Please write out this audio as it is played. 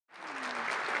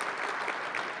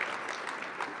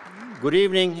Good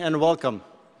evening and welcome.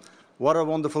 What a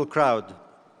wonderful crowd.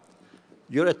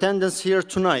 Your attendance here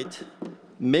tonight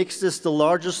makes this the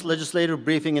largest legislative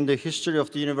briefing in the history of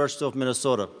the University of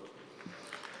Minnesota.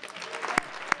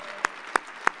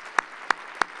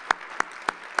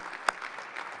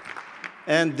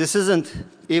 And this isn't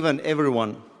even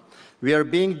everyone. We are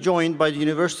being joined by the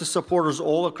university supporters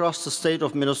all across the state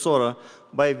of Minnesota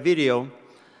by video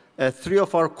at 3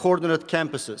 of our coordinate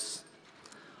campuses.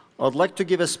 I'd like to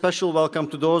give a special welcome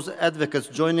to those advocates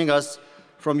joining us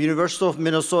from University of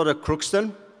Minnesota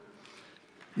Crookston,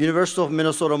 University of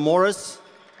Minnesota Morris,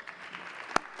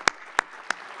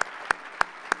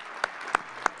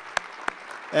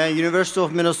 and University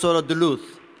of Minnesota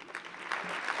Duluth.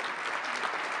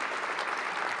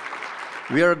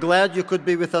 We are glad you could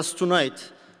be with us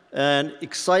tonight and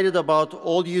excited about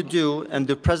all you do and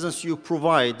the presence you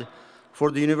provide for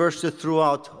the university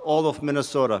throughout all of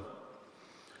Minnesota.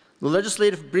 The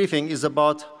legislative briefing is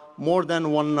about more than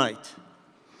one night.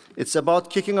 It's about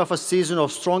kicking off a season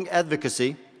of strong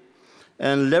advocacy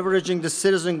and leveraging the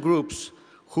citizen groups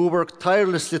who work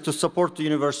tirelessly to support the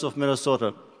University of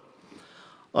Minnesota.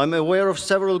 I'm aware of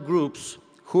several groups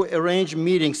who arrange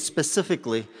meetings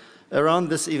specifically around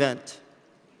this event.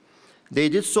 They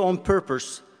did so on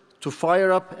purpose to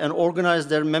fire up and organize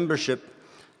their membership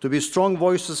to be strong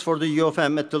voices for the U of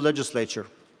M at the legislature.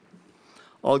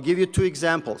 I'll give you two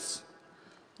examples.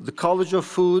 The College of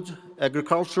Food,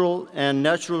 Agricultural, and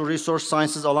Natural Resource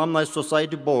Sciences Alumni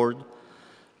Society Board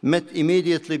met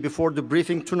immediately before the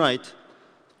briefing tonight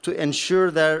to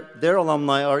ensure that their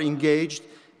alumni are engaged,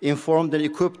 informed, and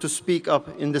equipped to speak up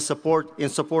in support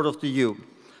of the U.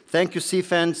 Thank you,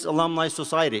 CFAN's Alumni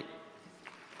Society.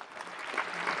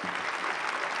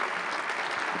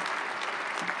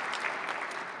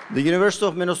 The University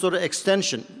of Minnesota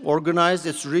Extension organized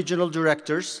its regional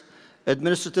directors,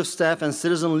 administrative staff, and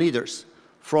citizen leaders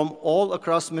from all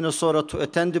across Minnesota to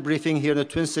attend the briefing here in the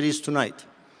Twin Cities tonight.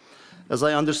 As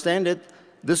I understand it,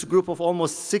 this group of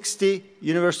almost 60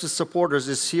 university supporters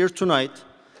is here tonight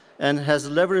and has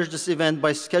leveraged this event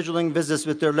by scheduling visits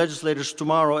with their legislators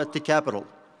tomorrow at the Capitol.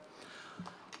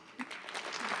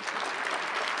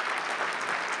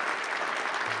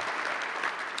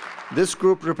 This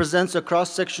group represents a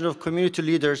cross-section of community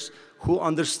leaders who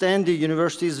understand the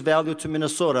university's value to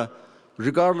Minnesota,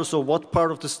 regardless of what part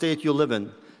of the state you live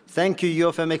in. Thank you, U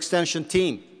of M Extension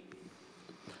team.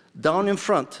 Down in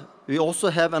front, we also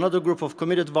have another group of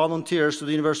committed volunteers to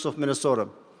the University of Minnesota.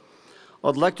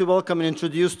 I'd like to welcome and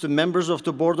introduce the members of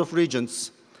the Board of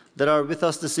Regents that are with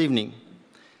us this evening.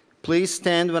 Please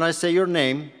stand when I say your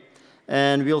name,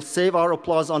 and we'll save our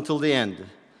applause until the end.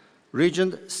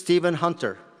 Regent Stephen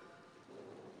Hunter.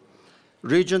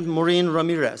 Regent Maureen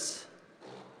Ramirez,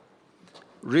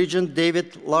 Regent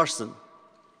David Larson,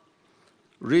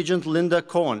 Regent Linda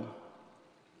Cohen,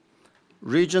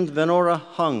 Regent Venora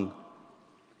Hung,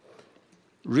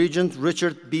 Regent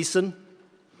Richard Beeson,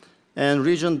 and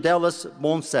Regent Dallas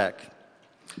Bonsack.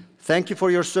 Thank you for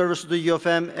your service to the U of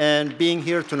M and being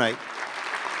here tonight.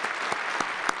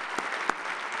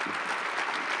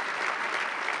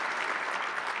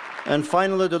 And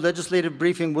finally, the legislative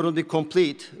briefing wouldn't be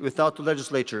complete without the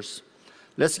legislatures.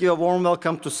 Let's give a warm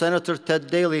welcome to Senator Ted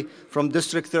Daly from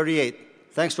District 38.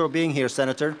 Thanks for being here,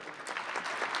 Senator.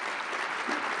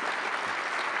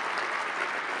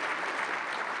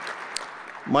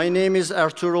 My name is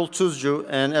Arturo Tuzcu,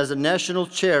 and as the National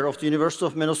Chair of the University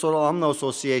of Minnesota Alumni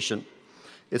Association,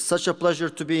 it's such a pleasure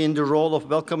to be in the role of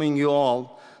welcoming you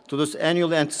all to this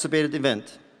annually anticipated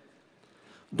event.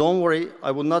 Don't worry,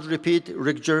 I will not repeat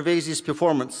Rick Gervais's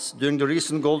performance during the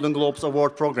recent Golden Globes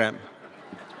Award program.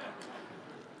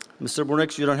 Mr.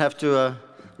 Bruininks, you don't have to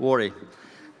worry.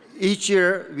 Each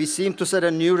year, we seem to set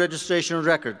a new registration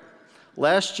record.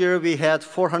 Last year, we had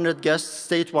 400 guests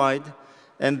statewide,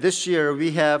 and this year,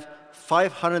 we have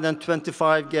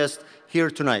 525 guests here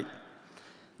tonight.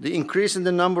 The increase in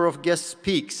the number of guests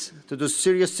speaks to the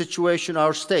serious situation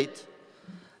our state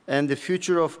and the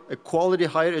future of a quality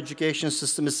higher education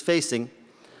system is facing,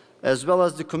 as well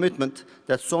as the commitment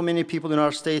that so many people in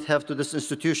our state have to this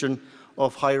institution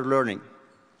of higher learning.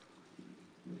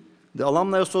 The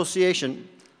Alumni Association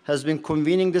has been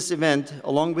convening this event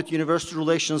along with university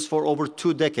relations for over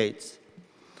 2 decades.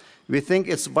 We think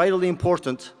it's vitally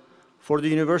important for the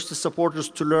university supporters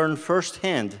to learn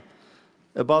firsthand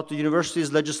about the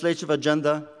university's legislative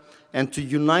agenda and to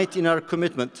unite in our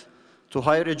commitment to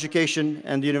higher education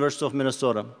and the University of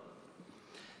Minnesota.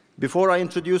 Before I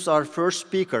introduce our first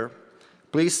speaker,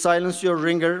 please silence your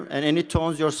ringer and any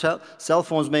tones your cell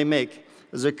phones may make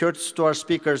as a courtesy to our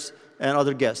speakers and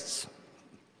other guests.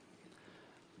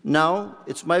 Now,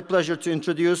 it's my pleasure to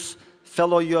introduce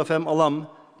fellow U of M alum,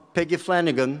 Peggy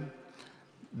Flanagan,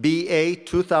 BA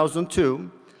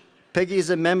 2002. Peggy is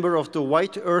a member of the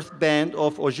White Earth Band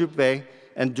of Ojibwe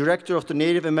and director of the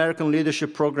Native American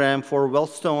Leadership Program for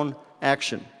Wellstone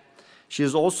Action. She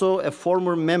is also a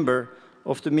former member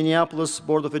of the Minneapolis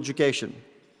Board of Education.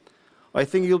 I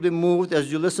think you'll be moved as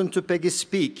you listen to Peggy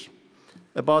speak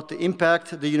about the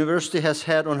impact the university has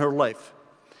had on her life.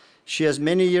 She has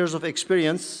many years of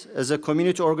experience as a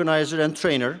community organizer and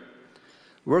trainer,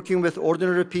 working with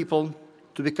ordinary people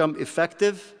to become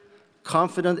effective,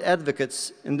 confident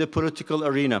advocates in the political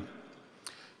arena.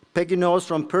 Peggy knows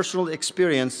from personal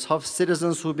experience how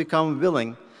citizens who become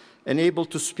willing and able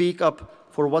to speak up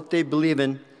for what they believe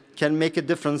in can make a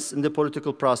difference in the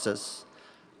political process.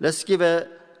 Let's give a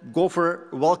gopher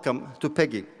welcome to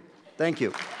Peggy. Thank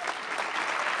you.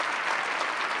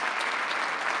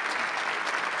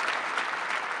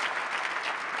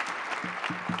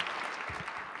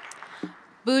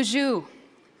 Bonjour.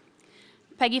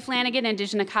 Peggy Flanagan,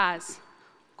 Indigenous Kaz.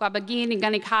 Gwabagin and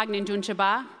Ganikagnin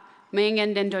Junchaba,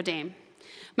 Mayangan Dendodame.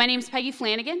 My name is Peggy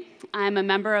Flanagan. I'm a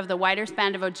member of the White Earth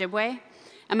Band of Ojibwe,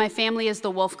 and my family is the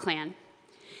Wolf Clan.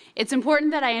 It's important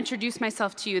that I introduce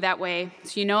myself to you that way,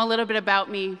 so you know a little bit about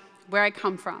me, where I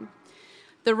come from.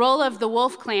 The role of the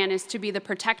Wolf Clan is to be the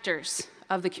protectors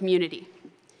of the community.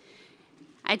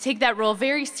 I take that role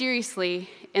very seriously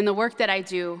in the work that I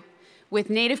do with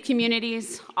Native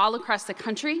communities all across the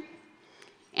country,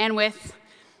 and with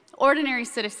ordinary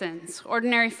citizens,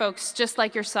 ordinary folks just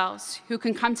like yourselves, who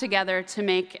can come together to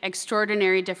make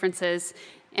extraordinary differences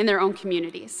in their own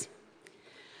communities.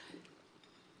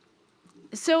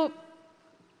 So,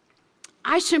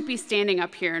 I shouldn't be standing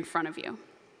up here in front of you.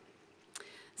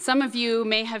 Some of you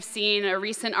may have seen a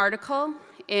recent article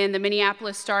in the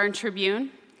Minneapolis Star and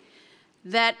Tribune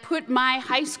that put my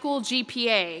high school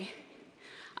GPA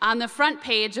on the front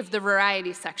page of the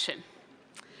variety section.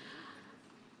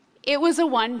 It was a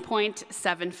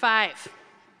 1.75.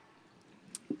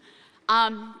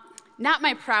 Not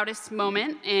my proudest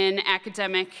moment in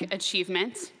academic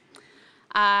achievement.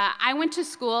 I went to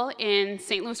school in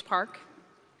St. Louis Park.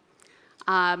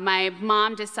 My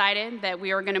mom decided that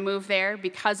we were going to move there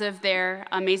because of their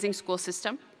amazing school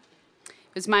system.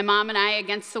 It was my mom and I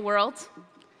against the world,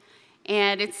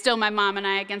 and it's still my mom and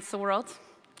I against the world.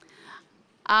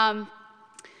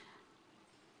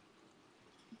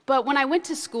 But when I went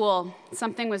to school,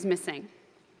 something was missing.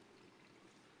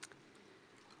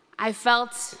 I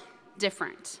felt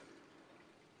different.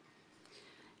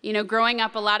 You know, growing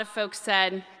up, a lot of folks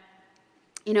said,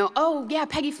 you know, oh, yeah,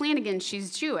 Peggy Flanagan,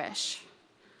 she's Jewish.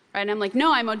 Right? And I'm like,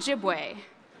 no, I'm Ojibwe.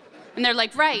 And they're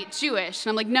like, right, Jewish.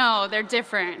 And I'm like, no, they're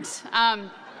different.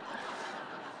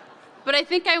 But I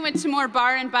think I went to more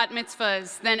bar and bat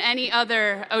mitzvahs than any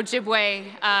other Ojibwe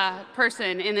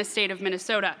person in the state of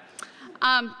Minnesota.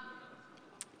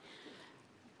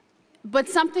 But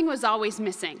something was always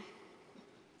missing.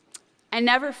 I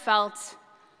never felt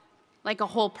like a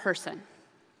whole person.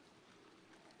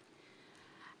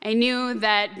 I knew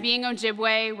that being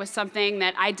Ojibwe was something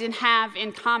that I didn't have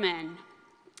in common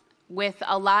with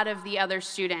a lot of the other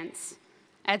students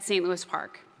at St. Louis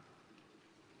Park.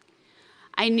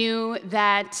 I knew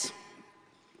that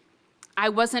I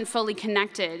wasn't fully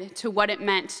connected to what it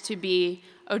meant to be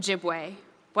Ojibwe,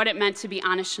 what it meant to be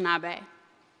Anishinaabe.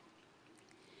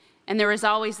 And there was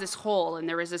always this hole, and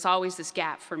there was always this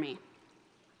gap for me.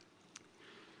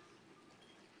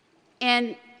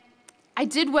 And I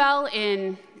did well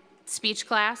in speech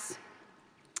class.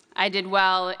 I did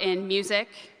well in music,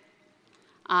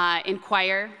 in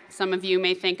choir. Some of you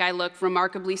may think I look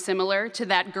remarkably similar to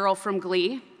that girl from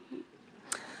Glee.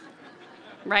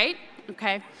 Right?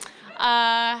 Okay.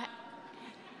 And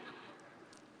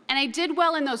I did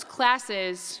well in those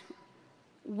classes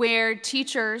where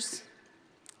teachers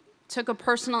took a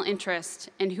personal interest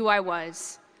in who I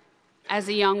was as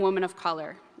a young woman of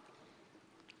color.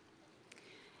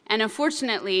 And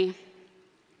unfortunately,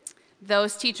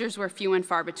 those teachers were few and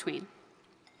far between.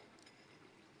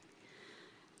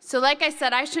 So like I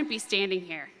said, I shouldn't be standing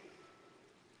here.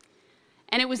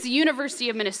 And it was the University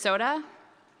of Minnesota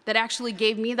that actually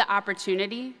gave me the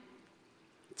opportunity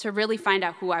to really find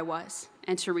out who I was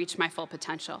and to reach my full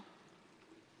potential.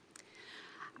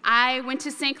 I went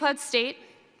to St. Cloud State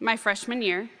my freshman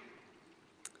year.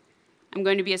 I'm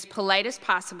going to be as polite as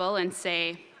possible and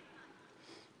say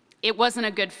it wasn't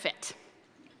a good fit.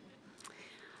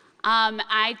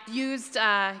 I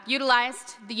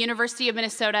utilized the University of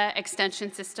Minnesota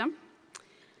extension system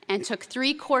and took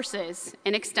 3 courses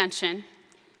in extension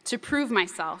to prove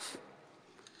myself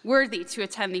worthy to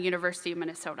attend the University of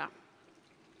Minnesota.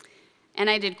 And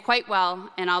I did quite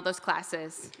well in all those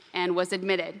classes and was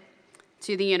admitted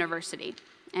to the university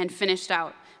and finished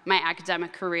out my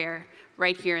academic career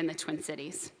right here in the Twin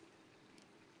Cities.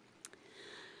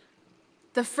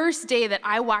 The first day that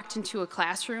I walked into a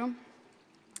classroom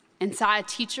and saw a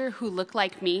teacher who looked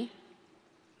like me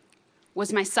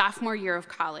was my sophomore year of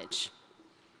college.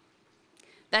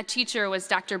 That teacher was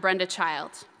Dr. Brenda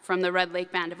Child from the Red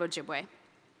Lake Band of Ojibwe.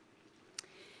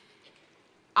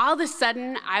 All of a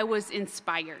sudden, I was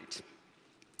inspired.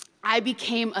 I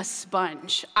became a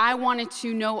sponge. I wanted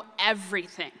to know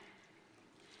everything.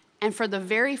 And for the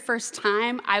very first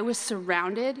time, I was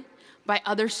surrounded by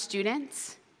other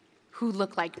students who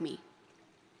looked like me.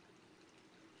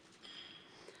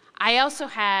 I also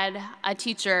had a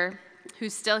teacher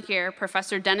who's still here,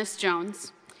 Professor Dennis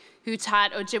Jones, who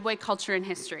taught Ojibwe culture and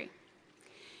history.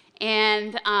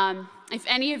 And if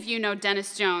any of you know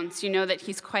Dennis Jones, you know that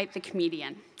he's quite the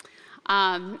comedian.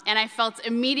 And I felt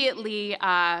immediately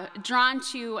drawn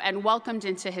to and welcomed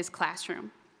into his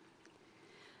classroom.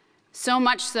 So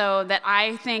much so that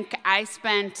I think I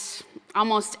spent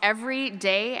almost every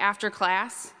day after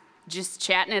class just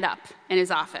chatting it up in his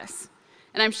office.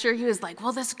 And I'm sure he was like,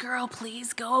 "Will this girl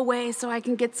please go away so I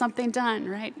can get something done,"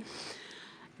 right?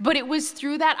 But it was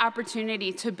through that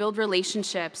opportunity to build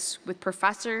relationships with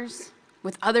professors,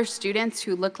 with other students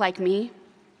who look like me,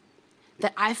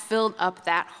 that I filled up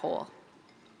that hole.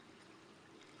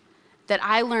 That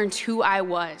I learned who I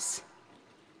was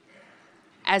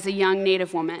as a young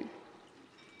Native woman.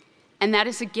 And that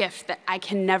is a gift that I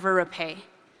can never repay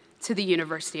to the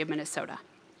University of Minnesota.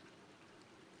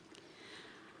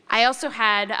 I also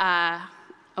had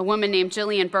a woman named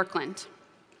Jillian Birkland,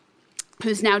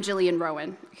 who's now Jillian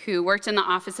Rowan, who worked in the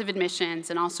Office of Admissions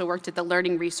and also worked at the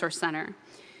Learning Resource Center,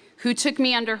 who took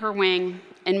me under her wing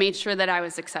and made sure that I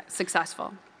was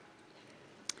successful.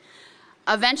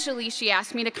 Eventually, she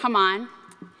asked me to come on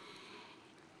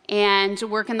and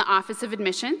work in the Office of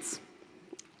Admissions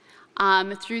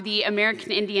through the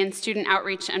American Indian Student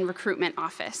Outreach and Recruitment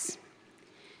Office.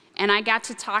 And I got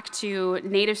to talk to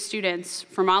Native students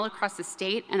from all across the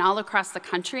state and all across the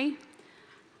country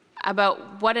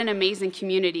about what an amazing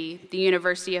community the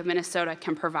University of Minnesota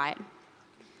can provide.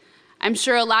 I'm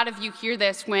sure a lot of you hear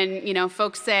this when,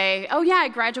 folks say, "Oh yeah, I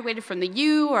graduated from the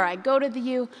U," or "I go to the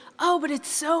U." "Oh, but it's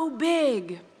so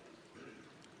big."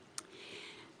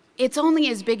 It's only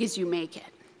as big as you make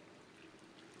it.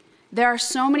 There are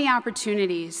so many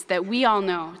opportunities that we all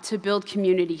know to build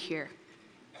community here.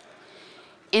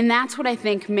 And that's what I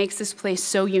think makes this place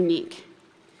so unique,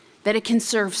 that it can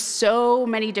serve so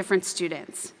many different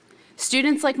students.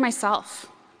 Students like myself,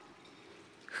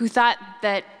 who thought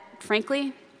that,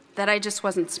 frankly, that I just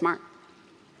wasn't smart.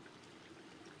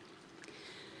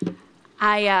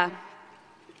 I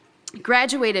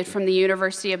graduated from the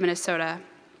University of Minnesota,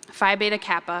 Phi Beta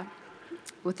Kappa,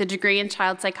 with a degree in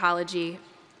child psychology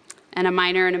and a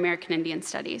minor in American Indian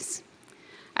Studies.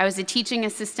 I was a teaching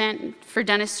assistant for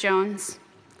Dennis Jones,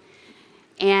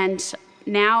 and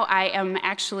now I am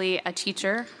actually a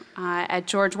teacher at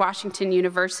George Washington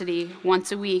University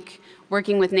once a week,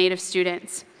 working with Native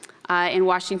students in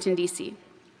Washington, D.C.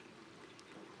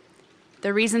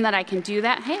 The reason that I can do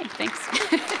that, hey, thanks.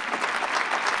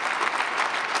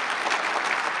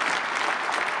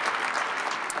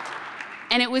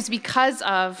 And it was because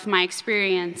of my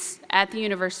experience at the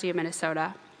University of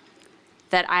Minnesota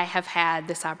that I have had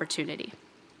this opportunity.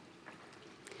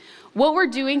 What we're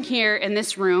doing here in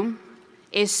this room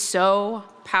is so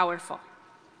powerful.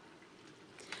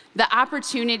 The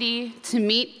opportunity to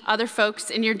meet other folks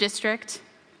in your district,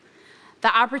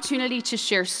 the opportunity to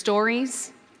share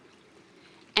stories,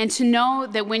 and to know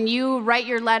that when you write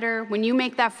your letter, when you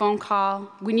make that phone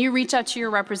call, when you reach out to your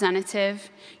representative,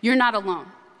 you're not alone.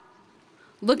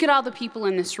 Look at all the people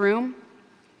in this room,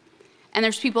 and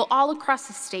there's people all across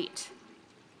the state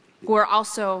who are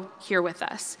also here with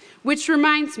us. Which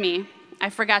reminds me, I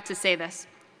forgot to say this.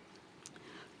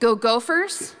 Go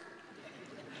Gophers,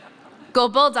 go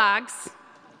Bulldogs,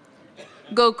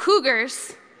 go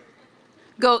Cougars,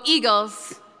 go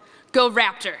Eagles, go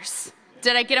Raptors.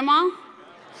 Did I get them all?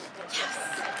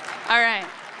 Yes. All right.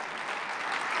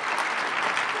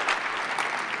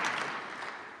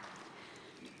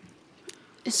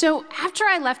 So after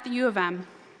I left the U of M,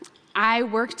 I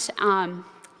worked,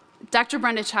 Dr.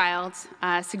 Brenda Child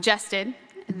suggested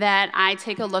that I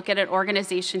take a look at an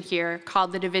organization here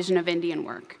called the Division of Indian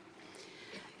Work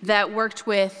that worked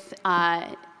with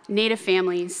Native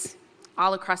families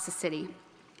all across the city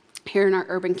here in our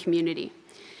urban community.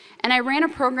 And I ran a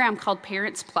program called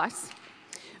Parents Plus,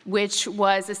 which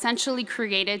was essentially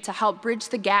created to help bridge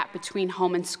the gap between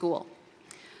home and school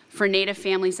for Native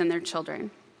families and their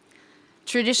children.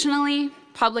 Traditionally,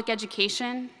 public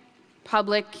education,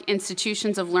 public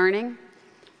institutions of learning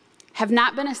have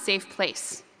not been a safe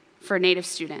place for Native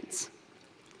students.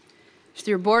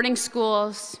 Through boarding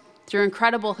schools, through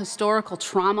incredible historical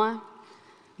trauma,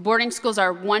 boarding schools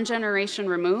are one generation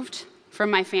removed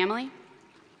from my family.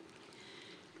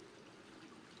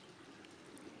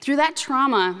 Through that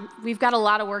trauma, we've got a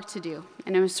lot of work to do,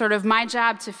 and it was sort of my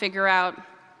job to figure out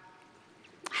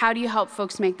how do you help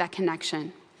folks make that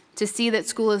connection, to see that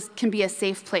school can be a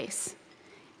safe place,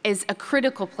 is a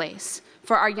critical place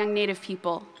for our young Native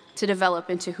people to develop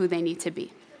into who they need to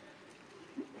be.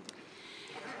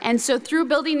 And so through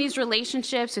building these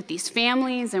relationships with these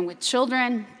families and with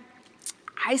children,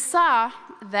 I saw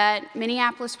that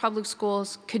Minneapolis Public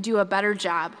Schools could do a better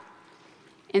job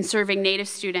in serving Native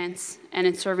students and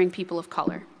in serving people of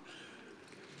color.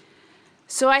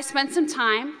 So I spent some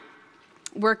time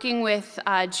working with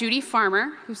Judy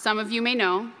Farmer, who some of you may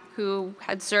know, who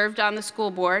had served on the school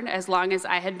board as long as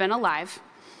I had been alive,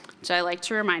 which I like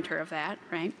to remind her of that,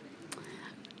 right?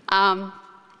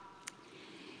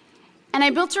 And I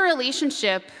built a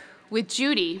relationship with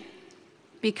Judy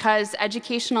because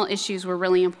educational issues were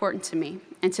really important to me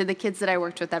and to the kids that I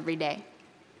worked with every day.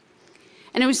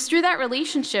 And it was through that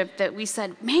relationship that we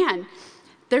said, man,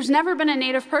 there's never been a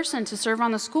Native person to serve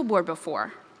on the school board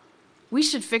before. We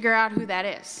should figure out who that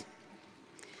is.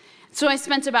 So I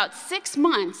spent about 6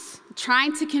 months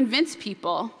trying to convince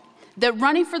people that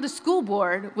running for the school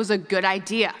board was a good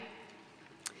idea.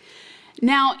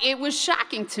 Now, it was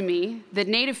shocking to me that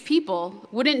Native people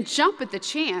wouldn't jump at the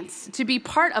chance to be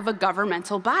part of a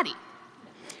governmental body.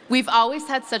 We've always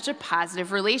had such a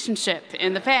positive relationship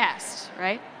in the past,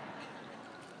 right?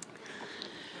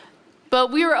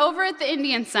 But we were over at the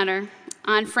Indian Center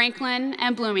on Franklin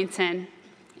and Bloomington.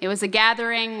 It was a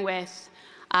gathering with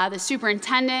the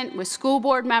superintendent, with school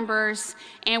board members,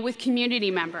 and with community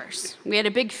members. We had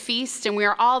a big feast, and we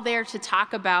were all there to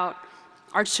talk about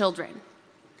our children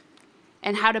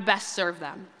and how to best serve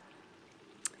them.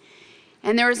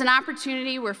 And there was an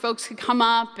opportunity where folks could come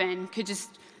up and could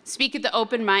just speak at the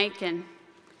open mic, and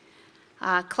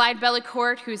Clyde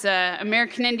Bellicourt, who's an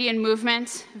American Indian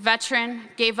Movement veteran,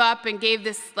 gave up and gave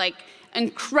this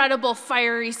incredible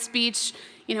fiery speech,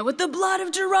 with the blood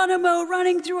of Geronimo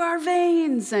running through our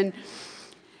veins. And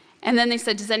then they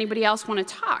said, does anybody else want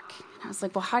to talk? And I was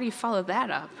like, well, how do you follow that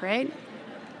up, right?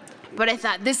 But I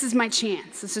thought, this is my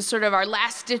chance. This is sort of our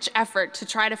last-ditch effort to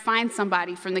try to find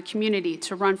somebody from the community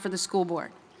to run for the school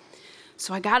board.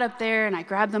 So I got up there, and I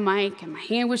grabbed the mic, and my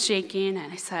hand was shaking,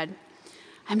 and I said,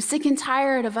 I'm sick and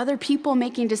tired of other people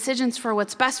making decisions for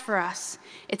what's best for us.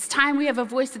 It's time we have a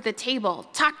voice at the table.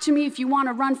 Talk to me if you want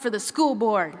to run for the school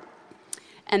board.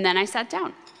 And then I sat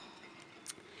down.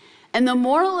 And the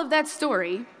moral of that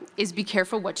story is be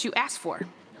careful what you ask for.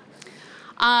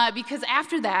 Because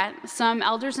after that, some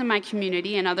elders in my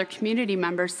community and other community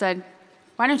members said,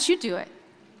 why don't you do it?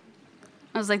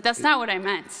 I was like, that's not what I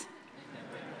meant.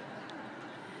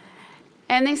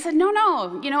 And they said,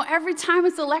 no, every time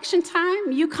it's election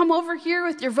time, you come over here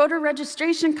with your voter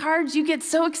registration cards, you get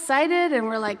so excited, and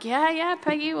we're like, yeah,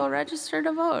 Peggy, we'll register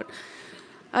to vote.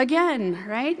 Again,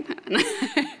 right?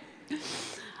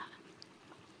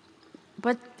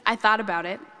 But I thought about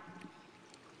it,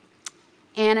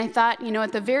 and I thought,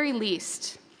 at the very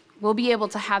least, we'll be able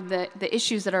to have the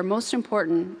issues that are most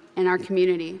important in our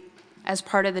community as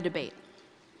part of the debate.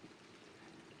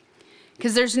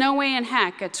 Because there's no way in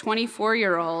heck a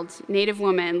 24-year-old Native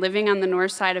woman living on the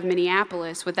north side of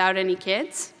Minneapolis without any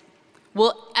kids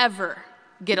will ever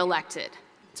get elected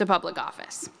to public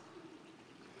office.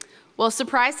 Well,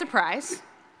 surprise, surprise,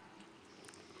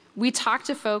 we talked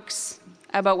to folks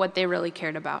about what they really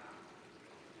cared about.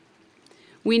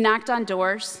 We knocked on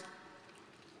doors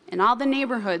in all the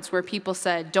neighborhoods where people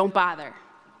said, don't bother,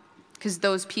 because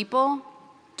those people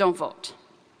don't vote.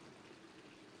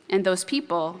 And those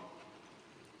people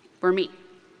were me,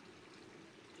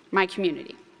 my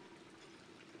community.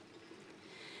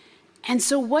 And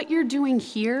so what you're doing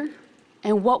here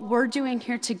and what we're doing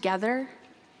here together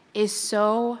is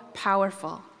so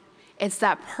powerful. It's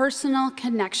that personal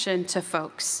connection to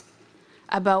folks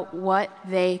about what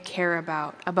they care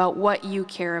about what you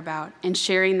care about, and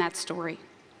sharing that story.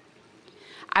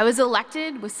 I was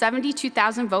elected with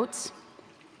 72,000 votes,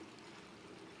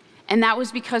 and that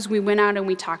was because we went out and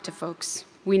we talked to folks.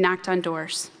 We knocked on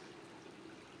doors.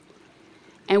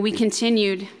 And we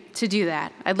continued to do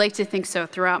that. I'd like to think so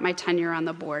throughout my tenure on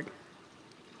the board.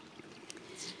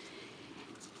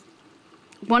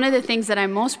 One of the things that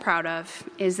I'm most proud of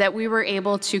is that we were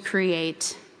able to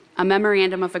create a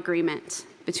memorandum of agreement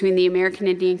between the American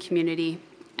Indian community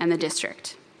and the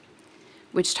district,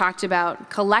 which talked about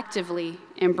collectively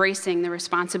embracing the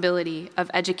responsibility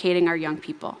of educating our young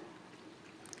people.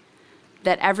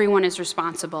 That everyone is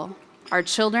responsible. Our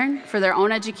children for their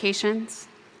own educations,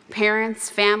 parents,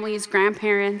 families,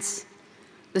 grandparents,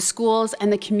 the schools,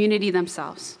 and the community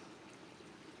themselves.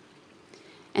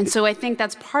 And so I think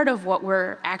that's part of what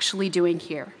we're actually doing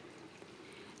here,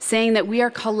 saying that we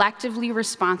are collectively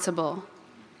responsible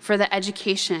for the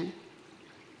education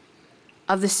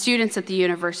of the students at the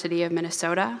University of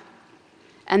Minnesota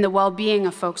and the well-being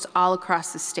of folks all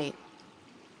across the state.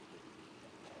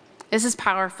 This is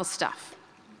powerful stuff.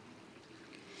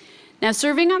 Now,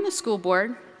 serving on the school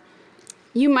board,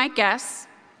 you might guess,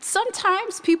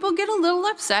 sometimes people get a little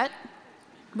upset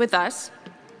with us.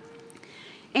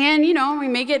 And, we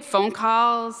may get phone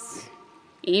calls,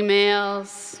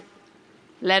 emails,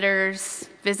 letters,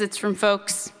 visits from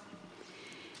folks.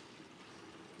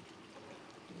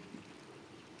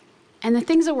 And the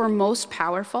things that were most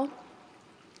powerful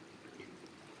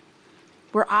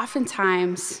were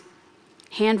oftentimes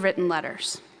handwritten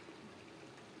letters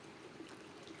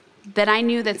that I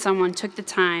knew that someone took the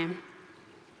time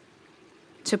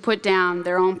to put down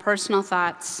their own personal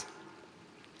thoughts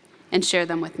and share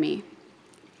them with me.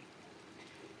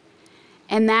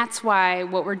 And that's why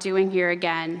what we're doing here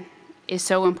again is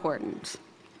so important,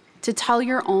 to tell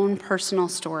your own personal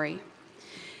story.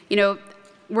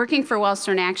 Working for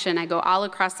Wellstone Action, I go all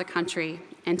across the country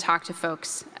and talk to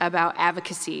folks about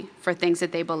advocacy for things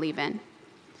that they believe in.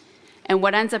 And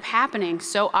what ends up happening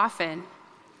so often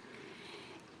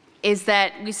is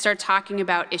that we start talking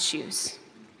about issues.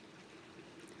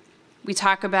 We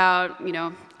talk about,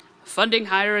 funding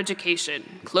higher education,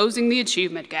 closing the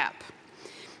achievement gap.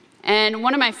 And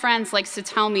one of my friends likes to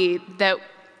tell me that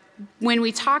when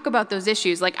we talk about those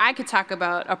issues, like I could talk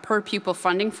about a per pupil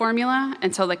funding formula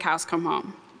until the cows come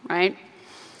home, right?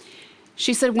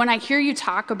 She said, when I hear you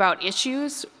talk about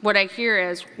issues, what I hear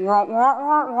is, right?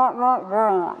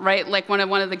 Like one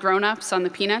of the grown-ups on the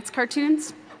Peanuts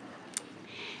cartoons.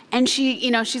 And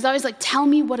she's always like, tell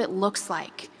me what it looks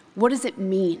like. What does it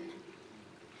mean?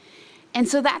 And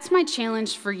so that's my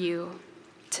challenge for you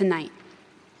tonight.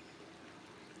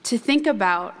 To think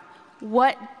about,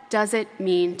 what does it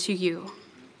mean to you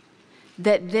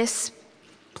that this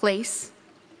place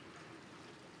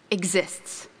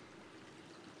exists?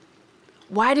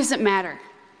 Why does it matter?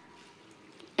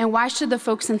 And why should the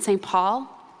folks in St. Paul,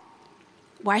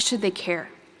 why should they care?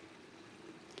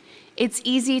 It's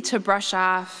easy to brush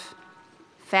off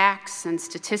facts and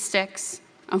statistics.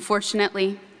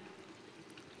 Unfortunately,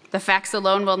 the facts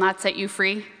alone will not set you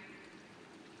free.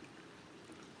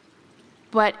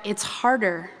 But it's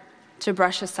harder to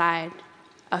brush aside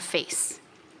a face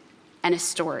and a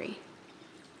story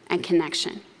and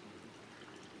connection.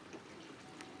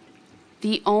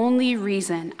 The only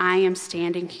reason I am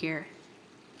standing here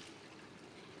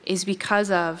is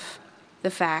because of the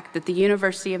fact that the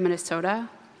University of Minnesota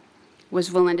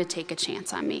was willing to take a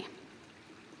chance on me.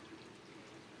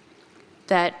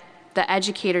 That the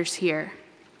educators here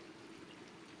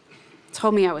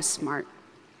told me I was smart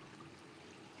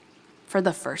for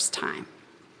the first time.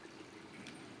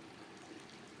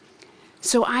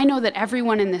 So I know that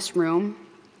everyone in this room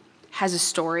has a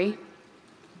story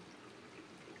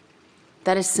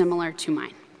that is similar to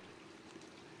mine.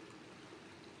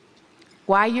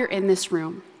 Why you're in this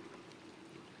room,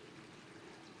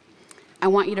 I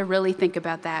want you to really think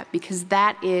about that, because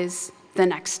that is the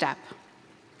next step.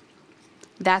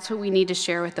 That's what we need to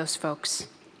share with those folks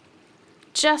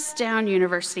just down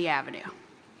University Avenue.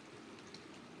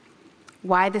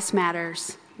 Why this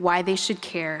matters, why they should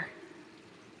care,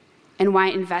 and why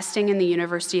investing in the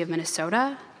University of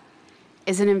Minnesota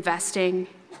is an investing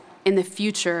in the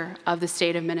future of the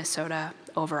state of Minnesota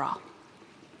overall.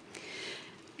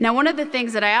 Now, one of the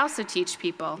things that I also teach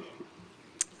people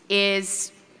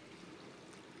is,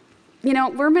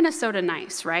 we're Minnesota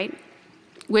nice, right?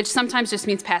 Which sometimes just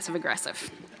means passive aggressive.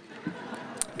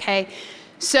 Okay?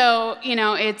 So,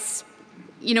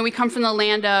 we come from the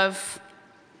land of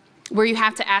where you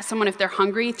have to ask someone if they're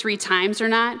hungry 3 times or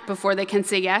not before they can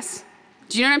say yes.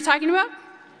 Do you know what I'm talking about?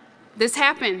 This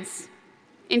happens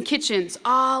in kitchens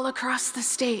all across the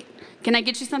state. Can I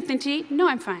get you something to eat? No,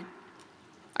 I'm fine.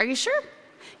 Are you sure?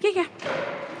 Yeah.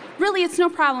 Really, it's no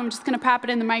problem. I'm just gonna pop it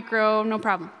in the micro, no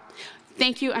problem.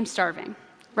 Thank you, I'm starving,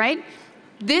 right?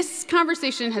 This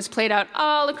conversation has played out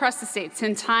all across the state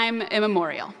since time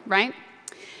immemorial, right?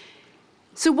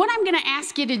 So what I'm gonna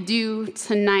ask you to do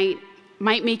tonight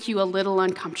might make you a little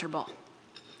uncomfortable.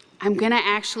 I'm gonna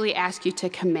actually ask you to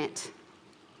commit.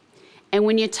 And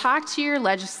when you talk to your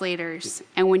legislators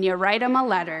and when you write them a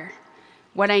letter,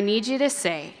 what I need you to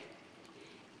say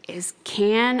is,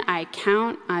 can I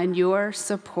count on your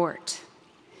support?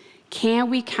 Can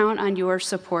we count on your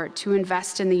support to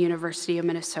invest in the University of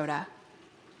Minnesota?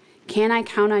 Can I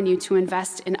count on you to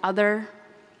invest in other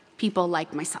people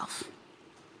like myself?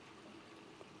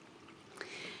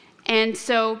 And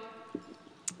so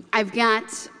I've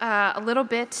got a little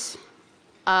bit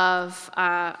of,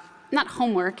 not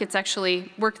homework, it's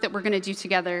actually work that we're going to do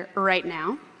together right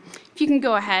now. If you can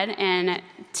go ahead and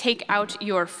take out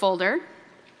your folder,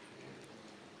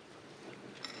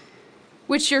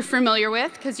 which you're familiar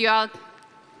with because you all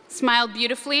smiled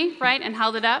beautifully, right, and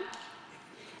held it up.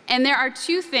 And there are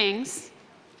two things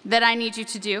that I need you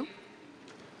to do.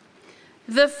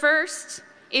 The first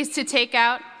is to take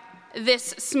out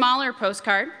this smaller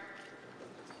postcard.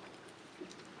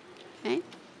 Okay.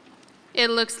 It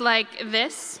looks like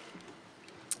this.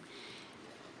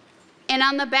 And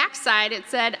on the back side, it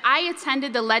said, I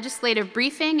attended the legislative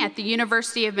briefing at the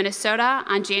University of Minnesota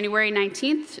on January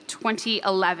 19th,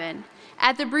 2011.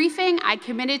 At the briefing, I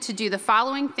committed to do the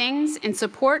following things in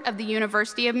support of the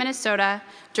University of Minnesota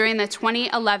during the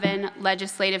 2011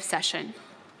 legislative session.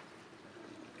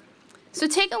 So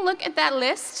take a look at that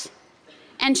list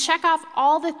and check off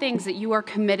all the things that you are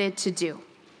committed to do.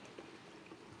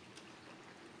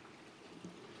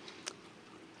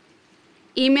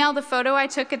 Email the photo I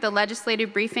took at the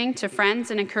legislative briefing to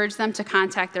friends and encourage them to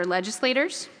contact their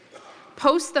legislators.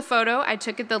 Post the photo I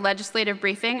took at the legislative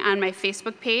briefing on my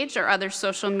Facebook page or other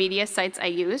social media sites I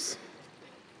use.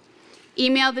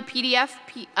 Email the PDF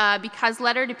because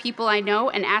letter to people I know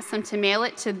and ask them to mail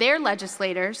it to their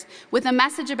legislators with a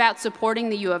message about supporting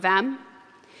the U of M.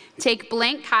 Take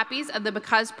blank copies of the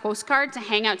because postcard to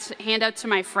hand out to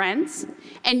my friends.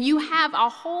 And you have a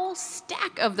whole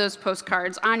stack of those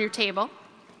postcards on your table.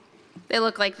 They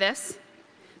look like this.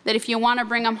 That if you want to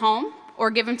bring them home, or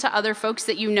give them to other folks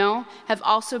that you know have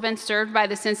also been served by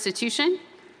this institution,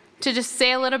 to just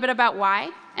say a little bit about why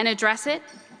and address it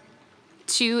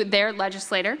to their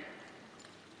legislator.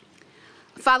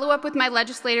 Follow up with my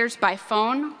legislators by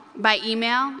phone, by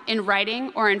email, in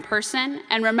writing, or in person.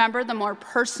 And remember, the more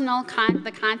personal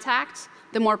the contact,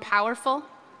 the more powerful,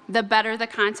 the better the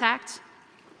contact.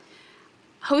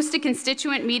 Host a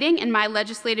constituent meeting in my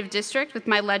legislative district with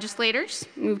my legislators.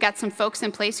 We've got some folks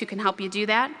in place who can help you do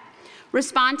that.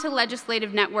 Respond to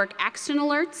legislative network action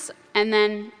alerts, and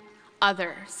then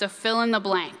other, so fill in the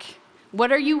blank.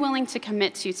 What are you willing to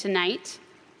commit to tonight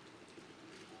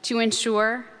to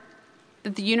ensure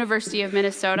that the University of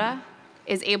Minnesota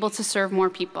is able to serve more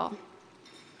people,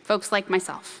 folks like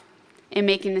myself, in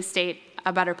making the state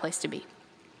a better place to be?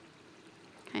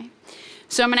 Okay?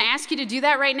 So I'm going to ask you to do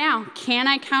that right now. Can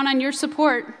I count on your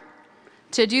support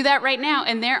to do that right now?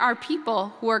 And there are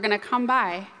people who are going to come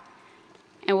by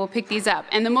and we'll pick these up.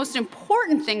 And the most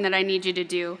important thing that I need you to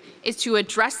do is to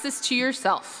address this to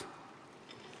yourself,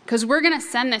 because we're going to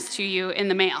send this to you in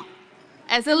the mail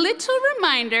as a little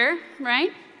reminder,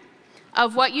 right,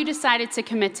 of what you decided to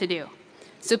commit to do.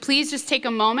 So please just take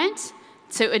a moment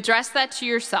to address that to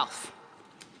yourself.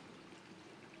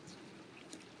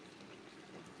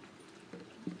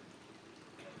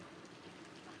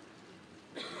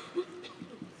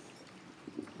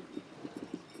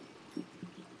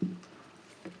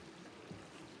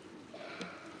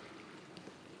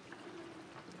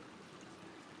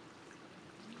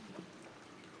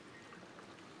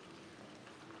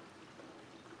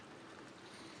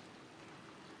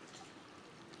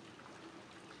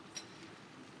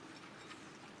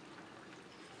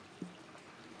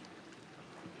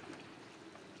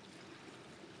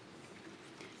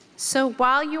 So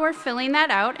while you are filling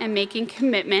that out and making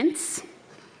commitments,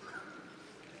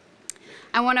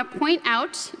 I want to point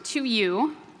out to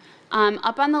you,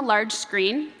 up on the large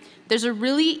screen, there's a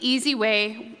really easy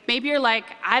way. Maybe you're like,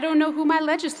 I don't know who my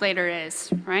legislator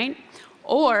is, right?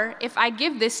 Or if I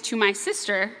give this to my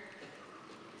sister,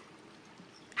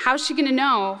 how's she going to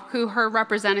know who her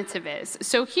representative is?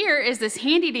 So here is this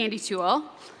handy-dandy tool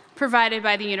provided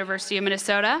by the University of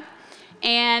Minnesota,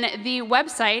 and the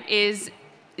website is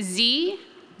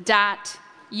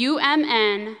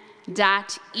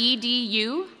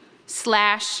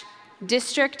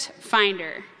z.umn.edu/district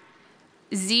finder.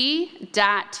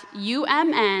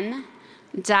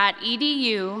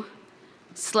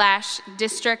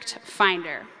 z.umn.edu/district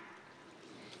finder.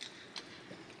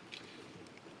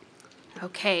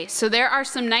 Okay, so there are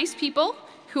some nice people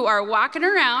who are walking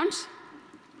around,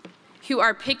 who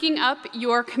are picking up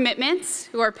your commitments,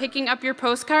 who are picking up your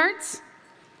postcards.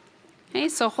 Okay,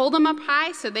 so hold them up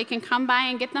high so they can come by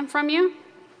and get them from you.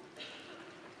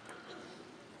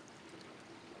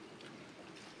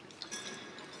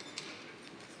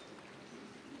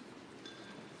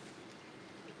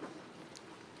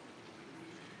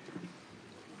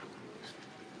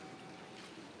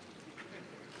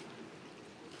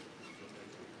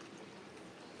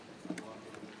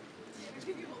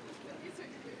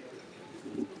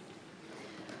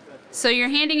 So you're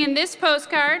handing in this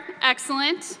postcard.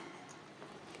 Excellent.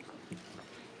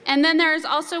 And then there's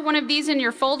also one of these in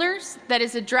your folders that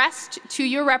is addressed to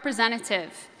your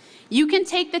representative. You can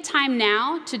take the time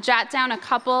now to jot down a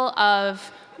couple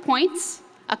of points,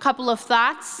 a couple of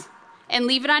thoughts, and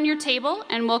leave it on your table,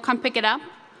 and we'll come pick it up.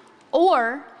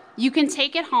 Or you can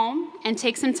take it home and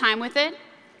take some time with it,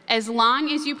 as long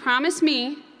as you promise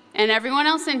me and everyone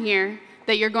else in here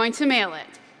that you're going to mail it.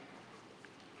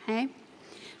 Okay?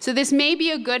 So this may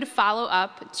be a good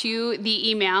follow-up to the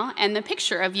email and the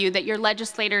picture of you that your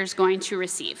legislator is going to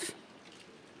receive.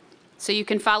 So you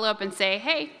can follow up and say,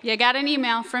 hey, you got an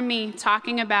email from me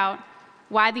talking about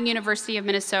why the University of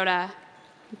Minnesota,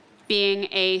 being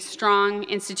a strong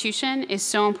institution, is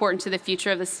so important to the future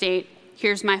of the state.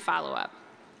 Here's my follow-up.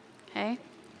 Okay?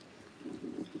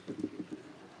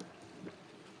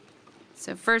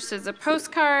 So first is a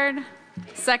postcard.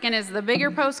 Second is the bigger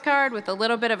postcard with a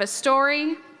little bit of a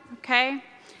story. Okay?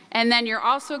 And then you're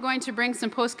also going to bring some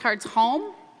postcards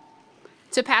home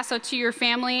to pass out to your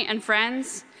family and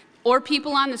friends or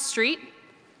people on the street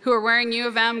who are wearing U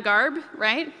of M garb,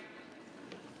 right?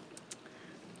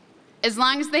 As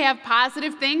long as they have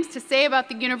positive things to say about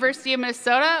the University of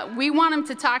Minnesota, we want them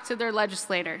to talk to their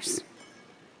legislators.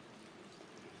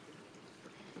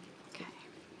 Okay.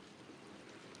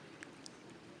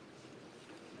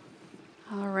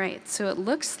 All right, so it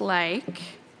looks like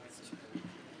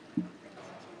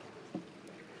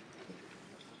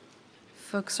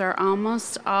folks are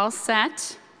almost all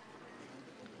set.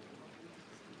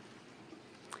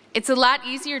 It's a lot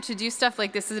easier to do stuff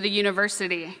like this at a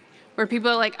university, where people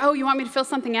are like, oh, you want me to fill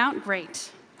something out?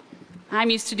 Great. I'm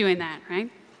used to doing that, right?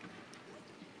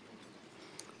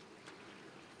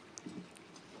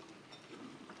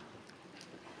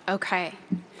 Okay.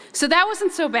 So that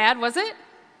wasn't so bad, was it?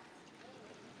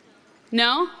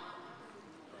 No?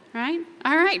 Right?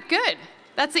 All right, good.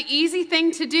 That's an easy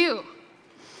thing to do.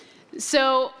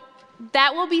 So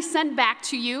that will be sent back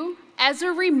to you as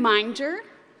a reminder,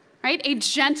 right? A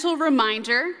gentle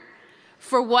reminder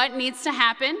for what needs to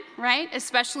happen, right?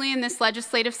 Especially in this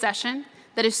legislative session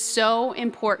that is so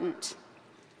important.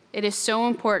 It is so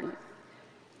important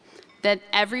that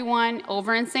everyone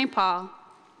over in St. Paul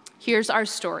hears our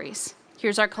stories,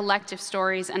 hears our collective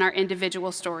stories and our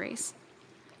individual stories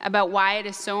about why it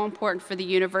is so important for the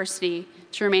university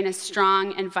to remain a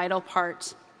strong and vital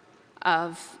part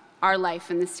of our life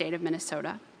in the state of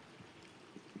Minnesota.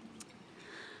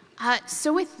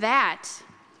 So with that,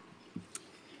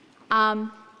 I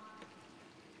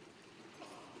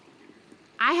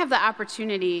have the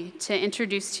opportunity to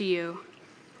introduce to you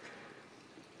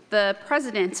the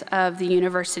president of the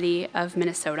University of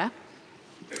Minnesota.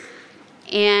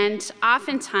 And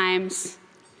oftentimes,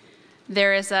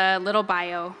 there is a little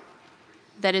bio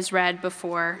that is read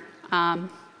before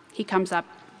he comes up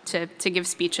to give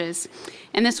speeches.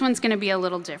 And this one's going to be a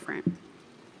little different.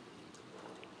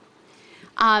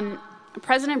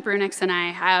 President Bruininks and I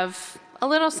have a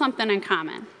little something in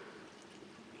common.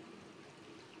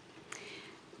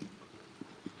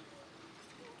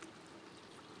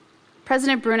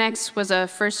 President Bruininks was a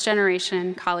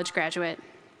first-generation college graduate,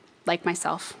 like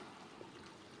myself,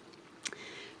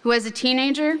 who as a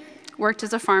teenager worked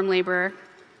as a farm laborer,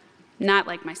 not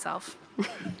like myself,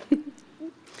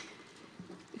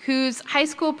 whose high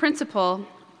school principal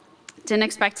didn't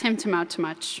expect him to amount to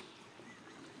much,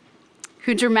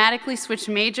 who dramatically switched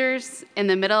majors in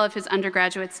the middle of his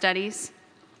undergraduate studies,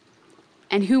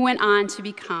 and who went on to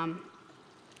become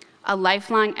a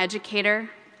lifelong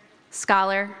educator,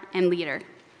 scholar, and leader,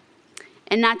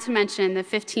 and not to mention the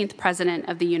 15th president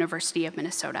of the University of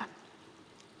Minnesota.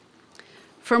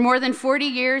 For more than 40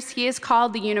 years, he has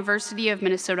called the University of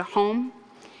Minnesota home,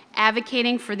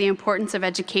 advocating for the importance of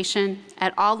education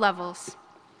at all levels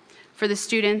for the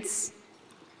students,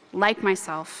 like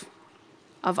myself,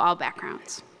 of all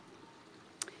backgrounds.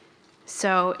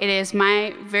 So it is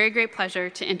my very great pleasure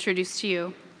to introduce to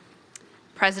you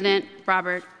President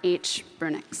Robert H.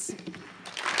 Bruininks.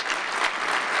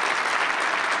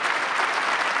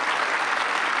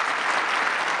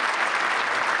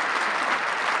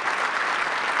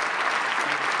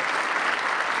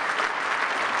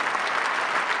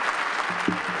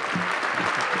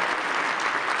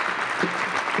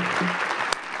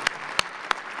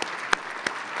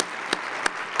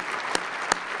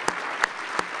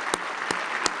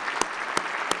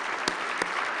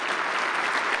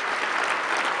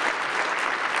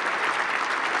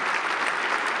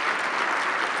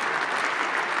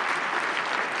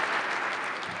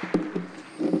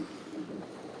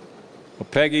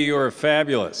 Peggy, you are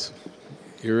fabulous.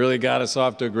 You really got us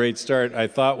off to a great start. I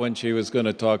thought when she was going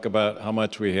to talk about how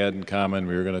much we had in common,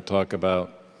 we were going to talk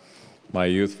about my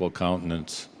youthful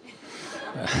countenance.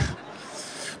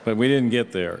 But we didn't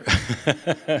get there.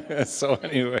 So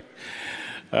anyway,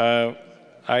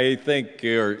 I think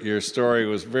your story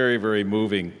was very, very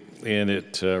moving, and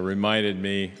it reminded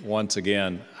me once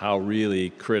again how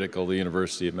really critical the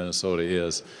University of Minnesota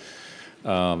is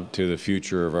to the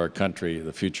future of our country,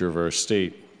 the future of our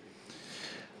state.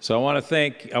 So I want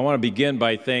to begin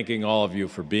by thanking all of you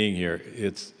for being here.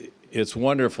 It's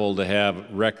wonderful to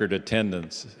have record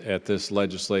attendance at this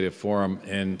legislative forum,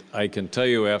 and I can tell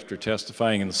you after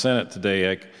testifying in the Senate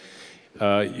today,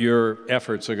 your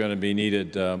efforts are going to be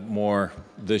needed more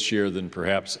this year than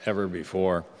perhaps ever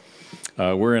before.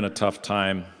 We're in a tough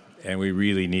time, and we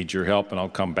really need your help, and I'll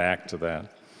come back to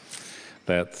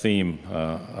that theme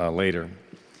later.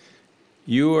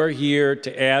 You are here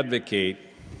to advocate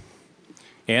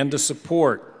and to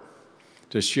support,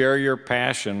 to share your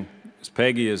passion, as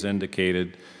Peggy has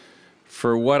indicated,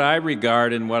 for what I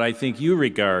regard and what I think you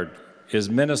regard is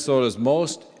Minnesota's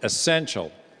most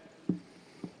essential,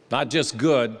 not just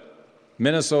good,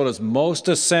 Minnesota's most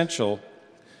essential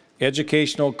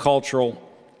educational, cultural,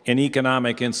 and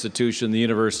economic institution, the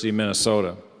University of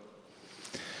Minnesota.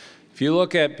 If you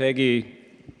look at Peggy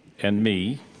and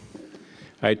me,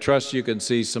 I trust you can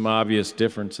see some obvious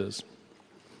differences.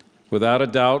 Without a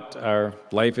doubt, our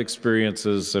life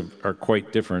experiences are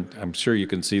quite different. I'm sure you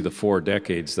can see the 4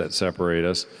 decades that separate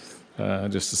us,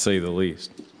 just to say the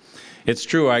least. It's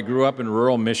true, I grew up in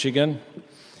rural Michigan,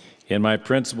 and my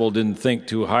principal didn't think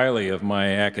too highly of my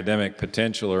academic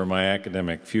potential or my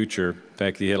academic future. In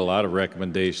fact, he had a lot of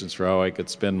recommendations for how I could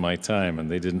spend my time,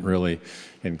 and they didn't really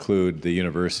include the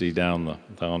university down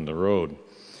the road.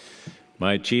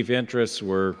 My chief interests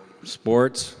were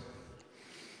sports,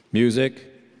 music,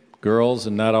 girls,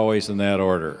 and not always in that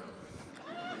order.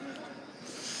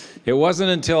 It wasn't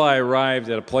until I arrived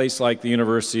at a place like the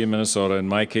University of Minnesota, in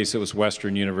my case it was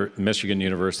Western Michigan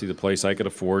University, the place I could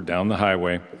afford down the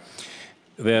highway,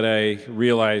 that I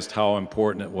realized how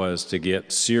important it was to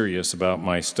get serious about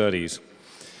my studies.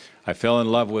 I fell in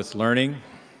love with learning,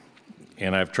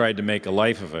 and I've tried to make a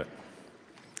life of it,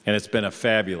 and it's been a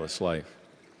fabulous life.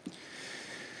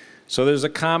 So there's a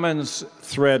common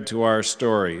thread to our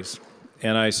stories,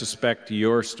 and I suspect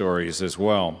your stories as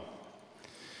well.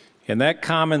 And that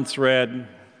common thread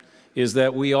is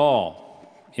that we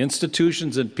all,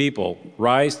 institutions and people,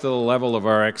 rise to the level of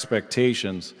our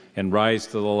expectations and rise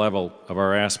to the level of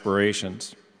our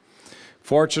aspirations.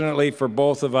 Fortunately for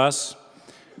both of us,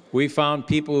 we found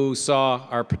people who saw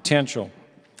our potential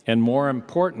and, more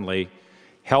importantly,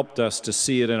 helped us to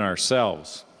see it in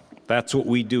ourselves. That's what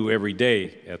we do every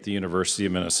day at the University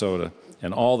of Minnesota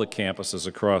and all the campuses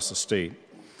across the state.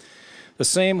 The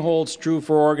same holds true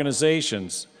for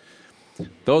organizations.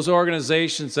 Those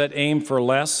organizations that aim for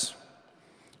less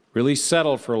really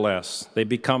settle for less. They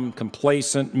become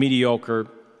complacent, mediocre,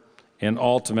 and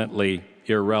ultimately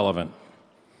irrelevant.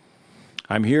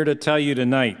 I'm here to tell you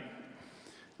tonight,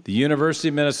 the University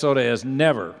of Minnesota has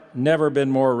never been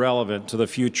more relevant to the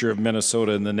future of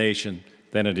Minnesota and the nation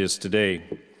than it is today.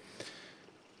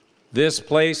 This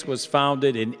place was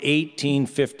founded in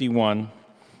 1851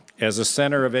 as a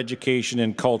center of education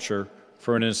and culture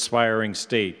for an aspiring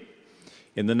state.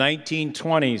 In the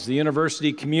 1920s, the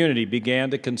university community began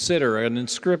to consider an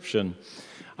inscription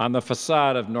on the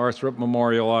facade of Northrop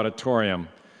Memorial Auditorium,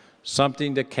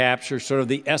 something to capture sort of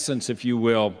the essence, if you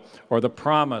will, or the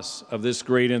promise of this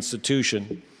great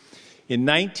institution. In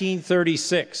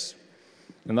 1936,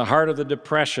 in the heart of the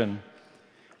Depression,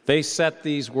 they set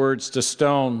these words to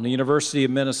stone. The University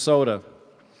of Minnesota,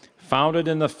 founded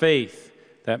in the faith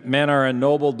that men are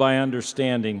ennobled by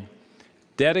understanding,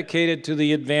 dedicated to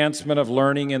the advancement of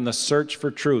learning and the search for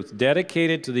truth,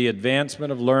 dedicated to the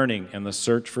advancement of learning and the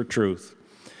search for truth,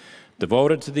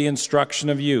 devoted to the instruction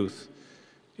of youth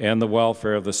and the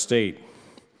welfare of the state.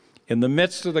 In the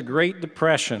midst of the Great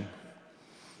Depression,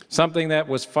 something that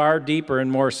was far deeper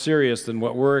and more serious than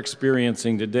what we're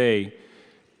experiencing today,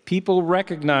 people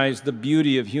recognized the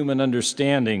beauty of human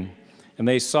understanding, and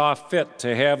they saw fit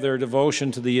to have their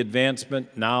devotion to the advancement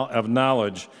of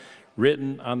knowledge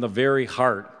written on the very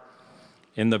heart,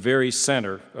 in the very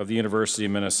center of the University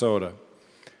of Minnesota.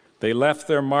 They left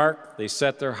their mark, they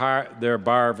set their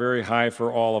bar very high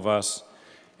for all of us,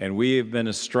 and we have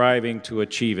been striving to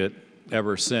achieve it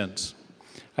ever since.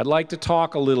 I'd like to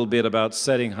talk a little bit about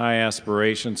setting high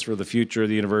aspirations for the future of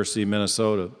the University of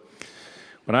Minnesota.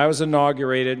 When I was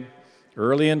inaugurated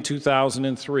early in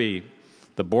 2003,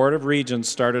 the Board of Regents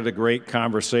started a great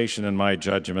conversation, in my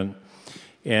judgment,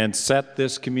 and set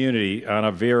this community on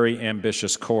a very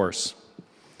ambitious course.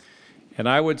 And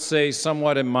I would say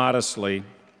somewhat immodestly,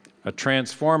 a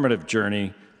transformative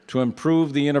journey to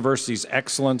improve the university's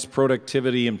excellence,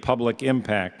 productivity, and public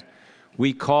impact.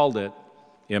 We called it,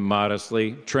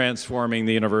 immodestly, transforming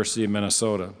the University of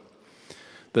Minnesota.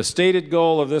 The stated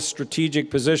goal of this strategic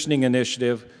positioning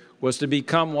initiative was to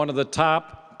become one of the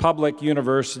top public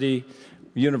universities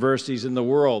in the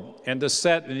world and to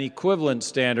set an equivalent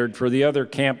standard for the other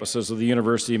campuses of the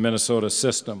University of Minnesota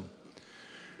system.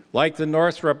 Like the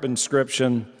Northrop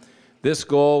inscription, this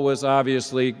goal was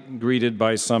obviously greeted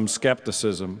by some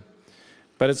skepticism,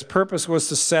 but its purpose was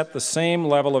to set the same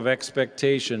level of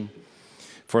expectation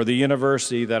for the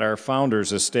university that our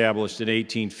founders established in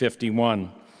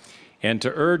 1851, and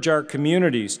to urge our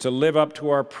communities to live up to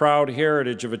our proud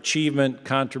heritage of achievement,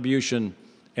 contribution,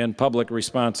 and public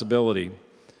responsibility.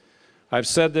 I've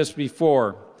said this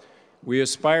before, we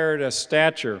aspire to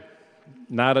stature,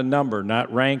 not a number,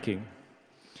 not ranking.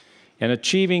 And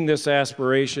achieving this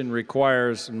aspiration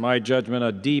requires, in my judgment,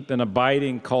 a deep and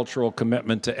abiding cultural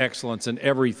commitment to excellence in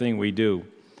everything we do.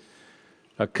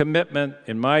 A commitment,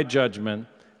 in my judgment,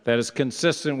 that is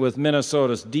consistent with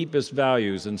Minnesota's deepest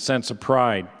values and sense of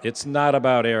pride. It's not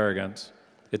about arrogance.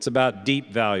 It's about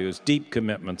deep values, deep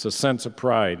commitments, a sense of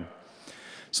pride.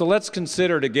 So let's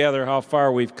consider together how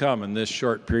far we've come in this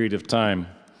short period of time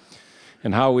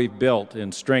and how we've built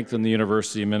and strengthened the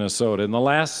University of Minnesota. In the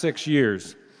last 6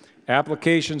 years,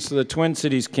 applications to the Twin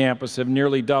Cities campus have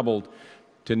nearly doubled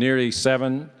to nearly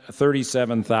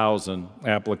 37,000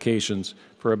 applications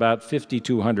for about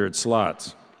 5,200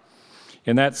 slots.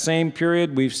 In that same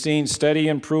period, we've seen steady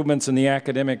improvements in the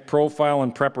academic profile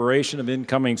and preparation of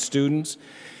incoming students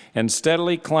and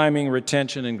steadily climbing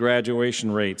retention and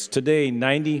graduation rates. Today,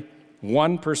 91%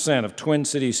 of Twin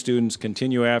Cities students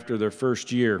continue after their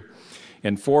first year,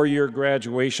 and four-year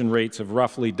graduation rates have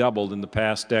roughly doubled in the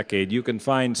past decade. You can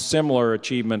find similar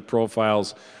achievement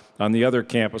profiles on the other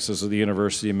campuses of the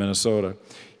University of Minnesota.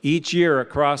 Each year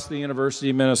across the University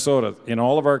of Minnesota, in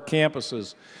all of our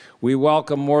campuses, we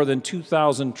welcome more than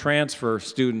 2,000 transfer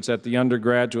students at the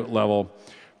undergraduate level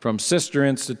from sister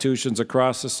institutions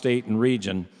across the state and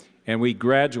region, and we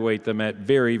graduate them at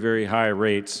very, very high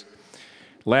rates.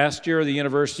 Last year, the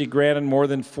university granted more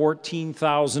than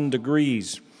 14,000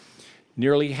 degrees.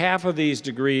 Nearly half of these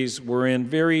degrees were in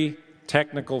very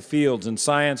technical fields in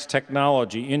science,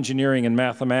 technology, engineering, and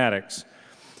mathematics,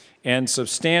 and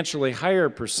substantially higher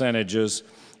percentages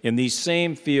in these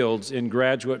same fields in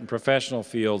graduate and professional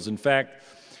fields. In fact,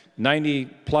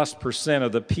 90+%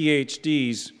 of the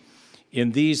PhDs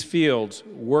in these fields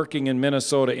working in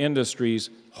Minnesota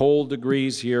industries hold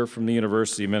degrees here from the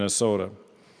University of Minnesota.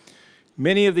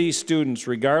 Many of these students,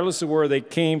 regardless of where they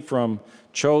came from,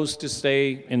 chose to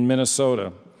stay in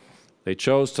Minnesota. They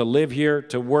chose to live here,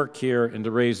 to work here, and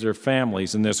to raise their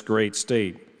families in this great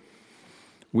state.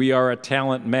 We are a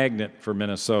talent magnet for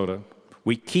Minnesota.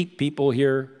 We keep people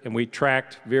here, and we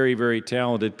attract very, very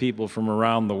talented people from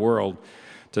around the world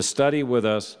to study with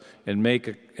us and make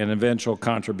an eventual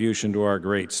contribution to our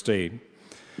great state.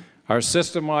 Our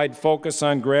system-wide focus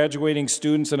on graduating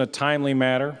students in a timely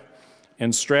manner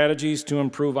and strategies to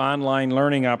improve online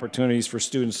learning opportunities for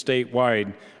students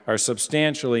statewide are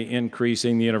substantially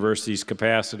increasing the university's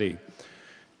capacity.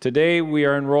 Today, we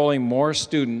are enrolling more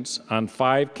students on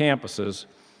 5 campuses,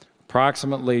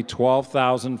 approximately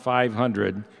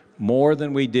 12,500, more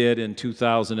than we did in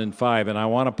 2005. And I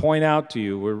want to point out to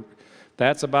you,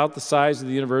 that's about the size of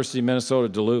the University of Minnesota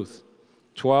Duluth.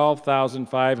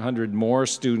 12,500 more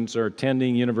students are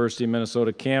attending University of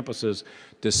Minnesota campuses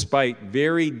despite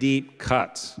very deep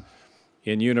cuts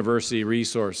in university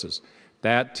resources.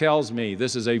 That tells me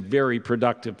this is a very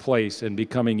productive place and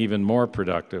becoming even more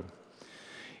productive.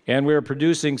 And we're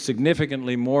producing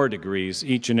significantly more degrees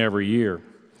each and every year.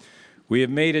 We have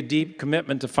made a deep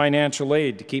commitment to financial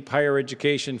aid to keep higher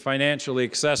education financially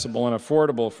accessible and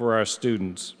affordable for our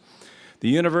students. The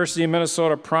University of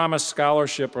Minnesota Promise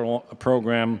Scholarship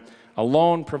Program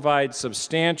alone provides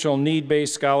substantial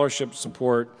need-based scholarship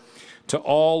support to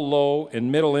all low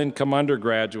and middle-income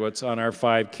undergraduates on our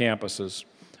 5 campuses.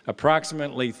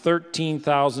 Approximately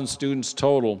 13,000 students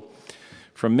total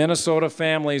from Minnesota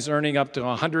families earning up to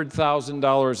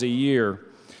 $100,000 a year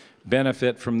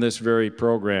benefit from this very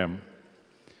program.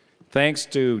 Thanks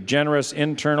to generous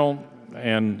internal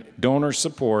and donor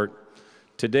support,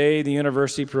 today the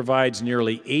university provides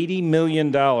nearly $80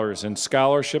 million in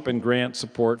scholarship and grant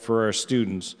support for our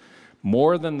students,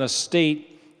 more than the state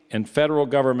and federal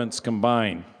governments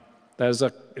combined. That is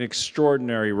an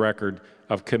extraordinary record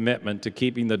of commitment to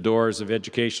keeping the doors of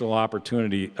educational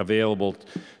opportunity available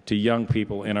to young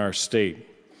people in our state.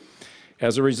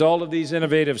 As a result of these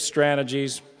innovative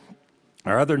strategies,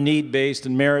 our other need-based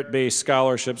and merit-based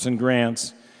scholarships and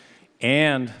grants,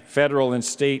 and federal and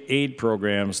state aid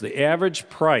programs, the average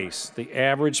price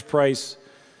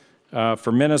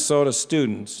for Minnesota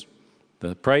students,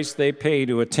 the price they pay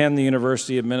to attend the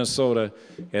University of Minnesota,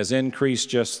 has increased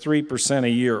just 3% a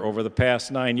year over the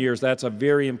past 9 years. That's a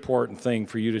very important thing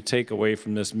for you to take away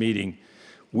from this meeting.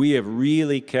 We have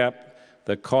really kept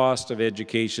the cost of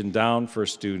education down for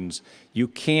students. You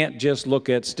can't just look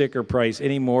at sticker price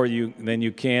any more than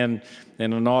you can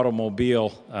in an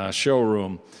automobile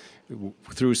showroom.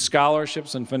 Through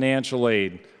scholarships and financial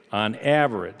aid, on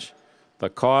average, the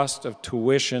cost of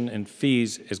tuition and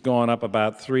fees has gone up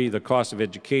about the cost of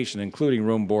education, including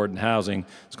room, board, and housing,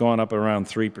 has gone up around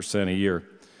 3% a year.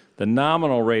 The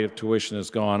nominal rate of tuition has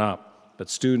gone up,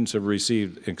 but students have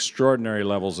received extraordinary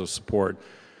levels of support.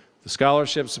 The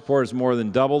scholarship support has more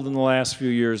than doubled in the last few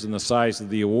years, and the size of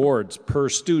the awards per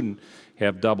student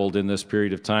have doubled in this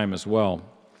period of time as well.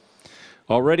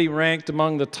 Already ranked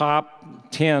among the top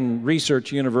 10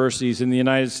 research universities in the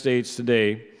United States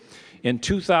today, in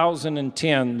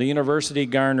 2010, the university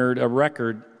garnered a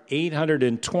record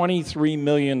 $823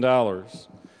 million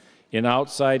in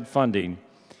outside funding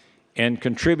and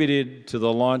contributed to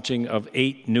the launching of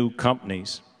 8 new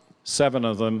companies, 7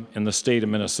 of them in the state of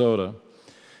Minnesota.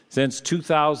 Since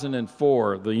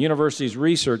 2004, the university's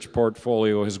research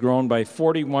portfolio has grown by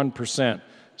 41%,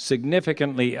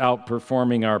 significantly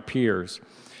outperforming our peers.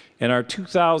 And our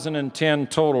 2010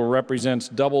 total represents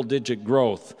double-digit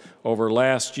growth over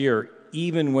last year,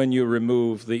 even when you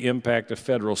remove the impact of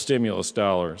federal stimulus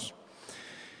dollars.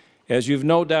 As you've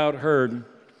no doubt heard,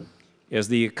 as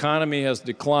the economy has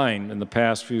declined in the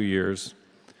past few years,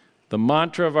 the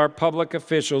mantra of our public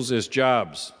officials is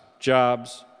jobs,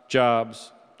 jobs,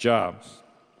 jobs, jobs.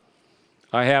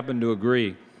 I happen to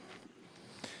agree.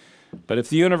 But if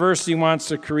the university wants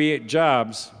to create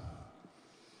jobs,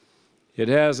 it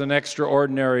has an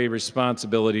extraordinary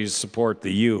responsibility to support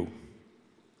the U.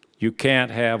 You can't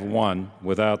have one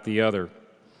without the other.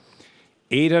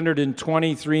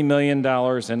 $823 million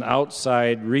in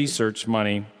outside research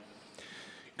money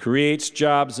creates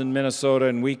jobs in Minnesota,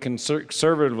 and we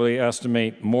conservatively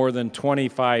estimate more than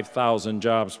 25,000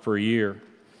 jobs per year.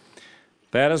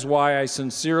 That is why I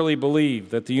sincerely believe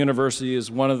that the university is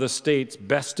one of the state's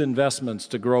best investments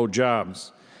to grow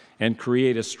jobs and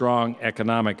create a strong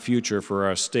economic future for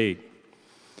our state.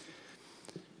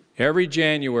 Every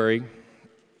January,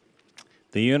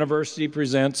 the university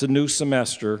presents a new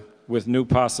semester with new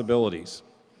possibilities.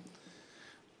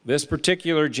 This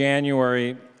particular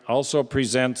January also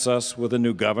presents us with a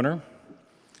new governor,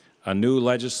 a new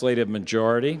legislative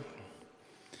majority,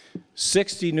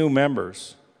 60 new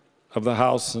members of the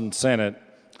House and Senate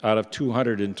out of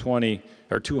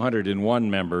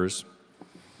 201 members,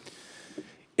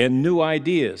 and new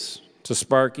ideas to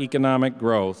spark economic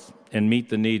growth and meet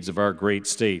the needs of our great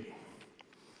state.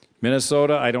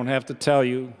 Minnesota, I don't have to tell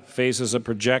you, faces a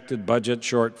projected budget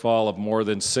shortfall of more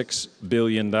than $6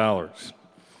 billion.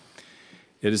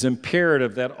 It is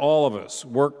imperative that all of us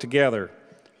work together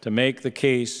to make the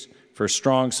case for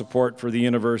strong support for the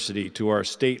university to our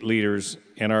state leaders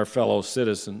and our fellow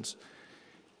citizens.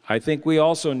 I think we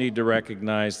also need to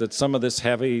recognize that some of this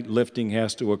heavy lifting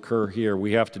has to occur here.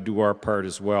 We have to do our part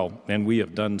as well, and we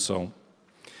have done so.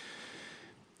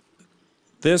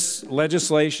 This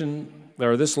legislative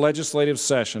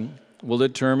session will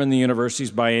determine the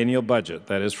university's biennial budget,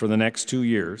 that is for the next 2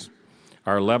 years,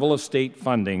 our level of state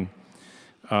funding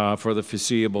for the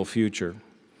foreseeable future.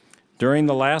 During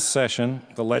the last session,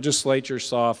 the legislature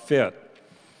saw fit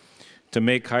to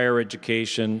make higher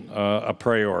education a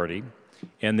priority,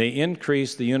 and they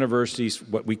increased the university's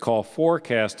what we call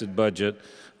forecasted budget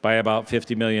by about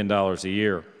 $50 million a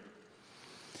year.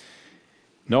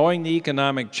 Knowing the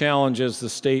economic challenges the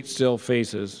state still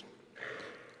faces,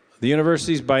 the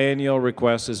university's biennial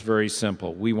request is very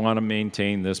simple. We want to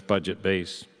maintain this budget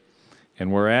base,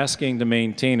 and we're asking to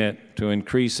maintain it to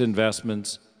increase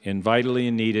investments in vitally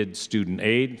needed student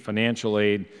aid, financial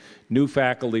aid, new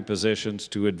faculty positions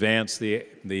to advance the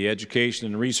education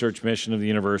and research mission of the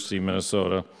University of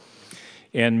Minnesota,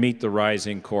 and meet the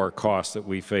rising core costs that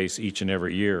we face each and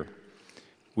every year.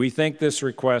 We think this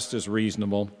request is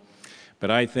reasonable,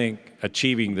 but I think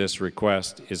achieving this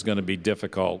request is going to be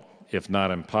difficult, if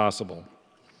not impossible.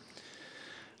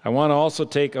 I want to also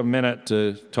take a minute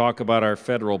to talk about our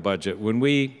federal budget. When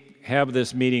we have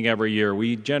this meeting every year,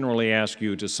 we generally ask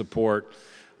you to support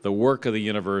the work of the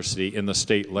university in the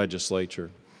state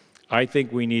legislature. I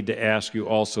think we need to ask you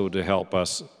also to help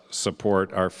us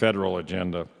support our federal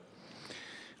agenda.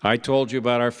 I told you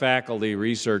about our faculty,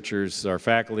 researchers, our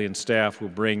faculty and staff who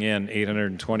bring in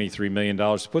 $823 million.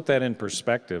 To put that in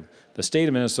perspective, the state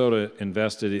of Minnesota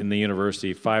invested in the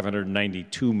university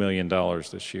 $592 million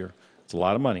this year. It's a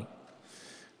lot of money,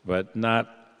 but not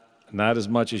as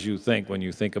much as you think when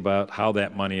you think about how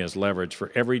that money is leveraged.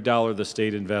 For every dollar the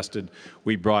state invested,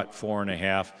 we brought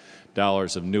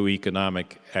 $4.50 of new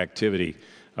economic activity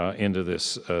into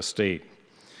this state.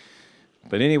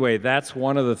 But anyway, that's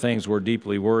one of the things we're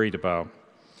deeply worried about.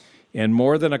 And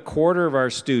more than a quarter of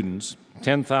our students,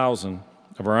 10,000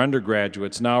 of our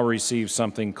undergraduates, now receive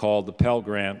something called the Pell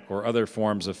Grant or other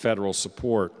forms of federal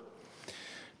support.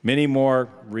 Many more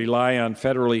rely on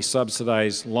federally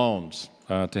subsidized loans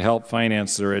to help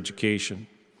finance their education.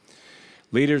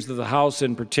 Leaders of the House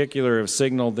in particular have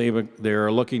signaled they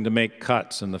are looking to make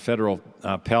cuts in the federal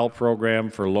Pell program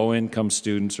for low-income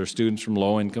students or students from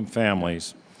low-income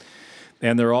families.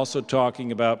 And they're also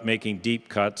talking about making deep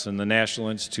cuts in the National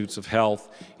Institutes of Health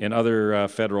and other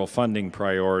federal funding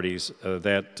priorities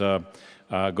that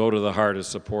go to the heart of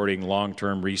supporting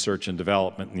long-term research and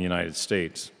development in the United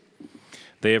States.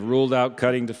 They have ruled out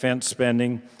cutting defense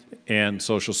spending and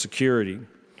Social Security.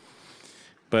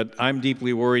 But I'm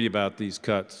deeply worried about these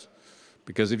cuts,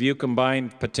 because if you combine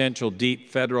potential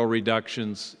deep federal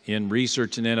reductions in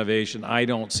research and innovation, I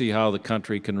don't see how the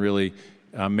country can really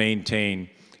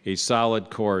maintain a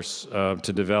solid course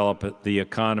to develop the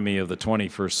economy of the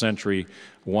 21st century,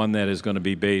 one that is going to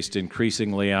be based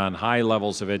increasingly on high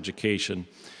levels of education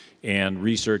and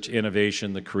research,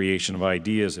 innovation, the creation of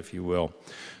ideas, if you will.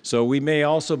 So we may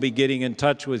also be getting in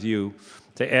touch with you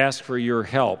to ask for your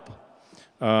help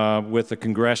with the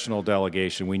congressional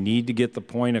delegation. We need to get the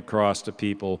point across to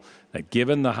people that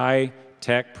given the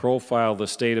high-tech profile of the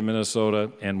state of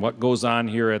Minnesota and what goes on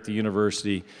here at the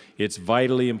university, it's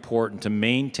vitally important to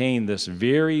maintain this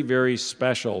very, very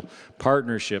special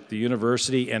partnership the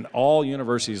university and all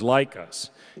universities like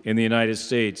us in the United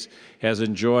States has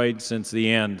enjoyed since the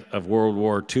end of World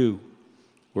War II.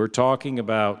 We're talking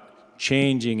about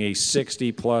changing a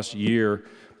 60-plus year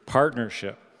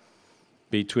partnership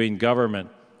between government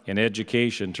and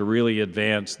education to really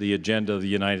advance the agenda of the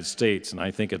United States. And I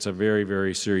think it's a very,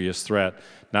 very serious threat,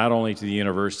 not only to the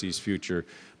university's future,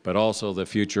 but also the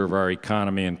future of our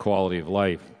economy and quality of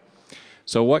life.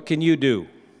 So what can you do?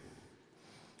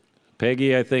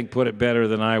 Peggy, I think, put it better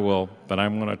than I will, but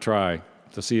I'm going to try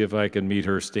to see if I can meet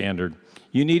her standard.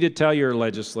 You need to tell your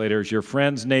legislators, your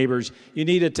friends, neighbors, you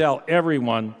need to tell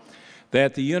everyone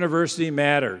that the university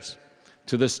matters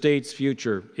to the state's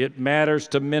future. It matters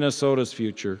to Minnesota's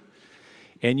future.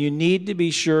 And you need to be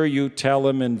sure you tell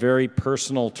them in very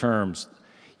personal terms.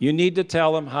 You need to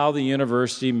tell them how the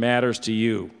university matters to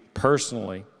you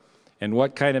personally and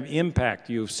what kind of impact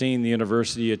you've seen the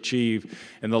university achieve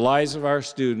in the lives of our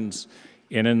students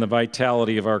and in the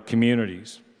vitality of our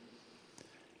communities.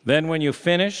 Then when you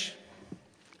finish,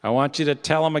 I want you to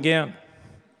tell them again.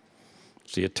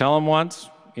 So you tell them once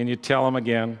and you tell them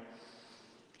again.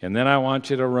 And then I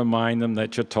want you to remind them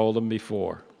that you told them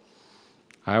before.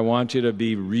 I want you to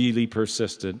be really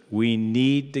persistent. We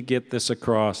need to get this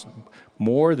across.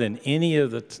 More than any of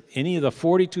the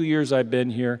 42 years I've been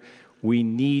here, we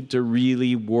need to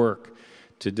really work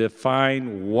to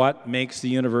define what makes the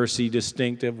university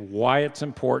distinctive, why it's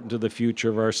important to the future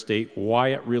of our state, why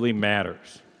it really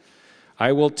matters.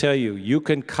 I will tell you, you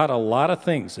can cut a lot of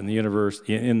things in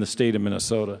the state of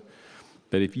Minnesota,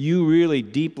 but if you really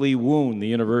deeply wound the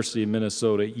University of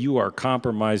Minnesota, you are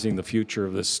compromising the future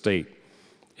of this state.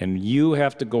 And you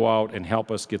have to go out and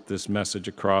help us get this message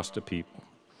across to people.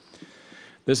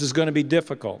 This is going to be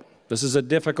difficult. This is a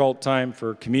difficult time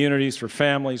for communities, for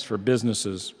families, for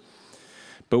businesses.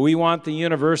 But we want the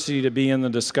university to be in the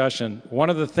discussion. One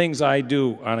of the things I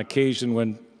do on occasion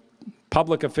when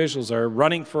public officials are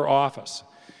running for office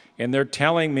and they're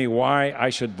telling me why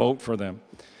I should vote for them,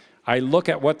 I look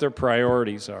at what their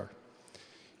priorities are.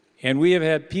 And we have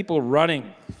had people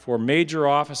running for major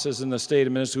offices in the state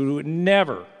of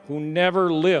Minnesota who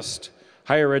never list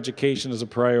higher education as a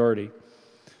priority.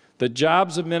 The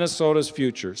jobs of Minnesota's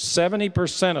future,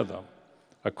 70% of them,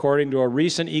 according to a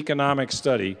recent economic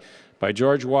study by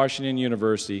George Washington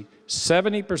University,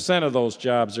 70% of those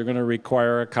jobs are going to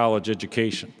require a college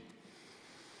education.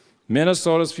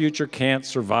 Minnesota's future can't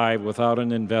survive without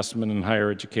an investment in higher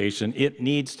education. It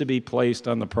needs to be placed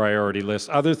on the priority list.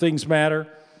 Other things matter?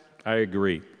 I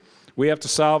agree. We have to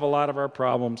solve a lot of our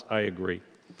problems? I agree.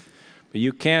 But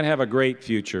you can't have a great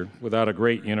future without a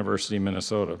great University of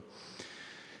Minnesota.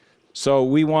 So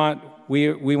we want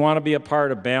to be a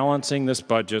part of balancing this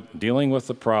budget, dealing with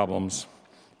the problems,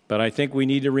 but I think we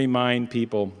need to remind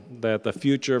people that the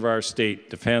future of our state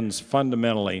depends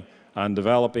fundamentally on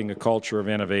developing a culture of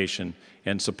innovation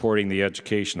and supporting the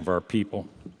education of our people.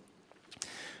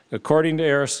 According to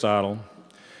Aristotle,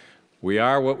 we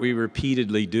are what we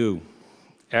repeatedly do.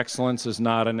 Excellence is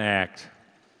not an act,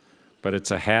 but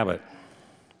it's a habit.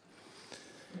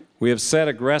 We have set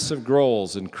aggressive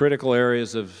goals in critical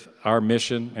areas of our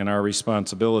mission and our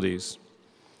responsibilities.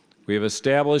 We have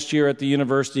established here at the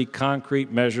university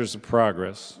concrete measures of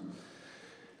progress.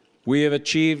 We have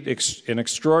achieved an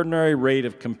extraordinary rate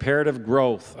of comparative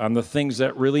growth on the things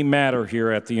that really matter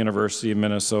here at the University of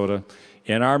Minnesota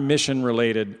in our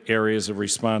mission-related areas of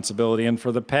responsibility. And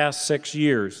for the past 6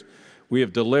 years, we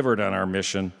have delivered on our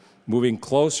mission, moving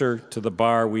closer to the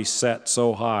bar we set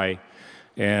so high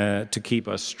to keep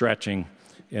us stretching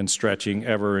and stretching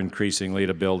ever increasingly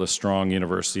to build a strong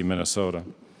University of Minnesota.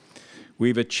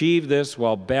 We've achieved this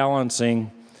while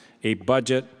balancing a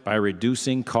budget by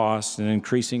reducing costs and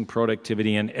increasing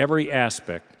productivity in every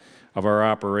aspect of our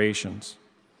operations.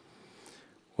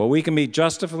 While we can be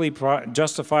justifiably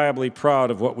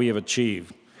proud of what we have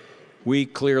achieved, we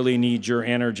clearly need your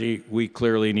energy, we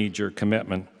clearly need your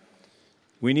commitment.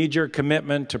 We need your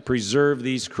commitment to preserve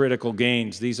these critical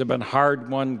gains. These have been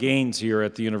hard-won gains here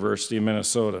at the University of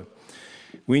Minnesota.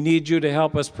 We need you to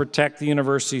help us protect the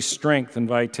university's strength and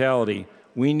vitality.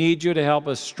 We need you to help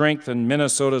us strengthen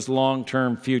Minnesota's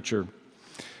long-term future.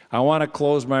 I want to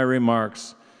close my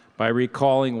remarks by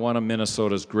recalling one of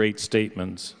Minnesota's great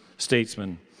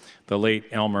statesmen, the late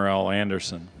Elmer L.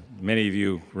 Anderson. Many of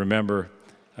you remember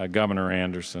Governor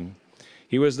Anderson.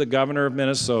 He was the governor of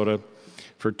Minnesota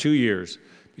for 2 years,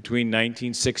 between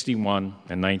 1961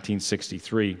 and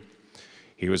 1963.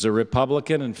 He was a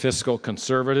Republican and fiscal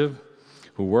conservative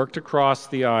who worked across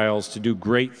the aisles to do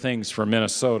great things for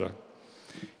Minnesota,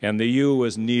 and the U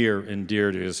was near and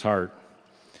dear to his heart.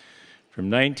 From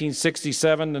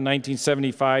 1967 to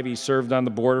 1975, he served on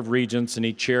the Board of Regents, and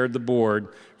he chaired the board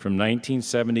from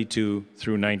 1972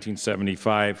 through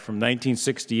 1975. From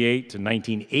 1968 to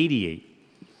 1988,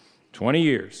 20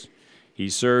 years, he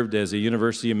served as a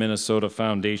University of Minnesota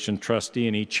Foundation trustee,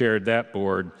 and he chaired that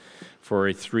board for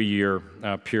a 3-year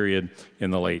period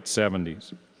in the late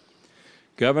 70s.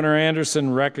 Governor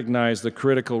Anderson recognized the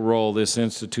critical role this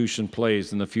institution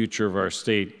plays in the future of our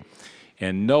state,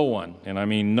 and no one, and I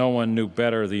mean no one, knew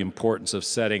better the importance of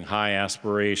setting high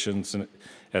aspirations,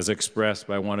 as expressed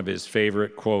by one of his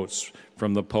favorite quotes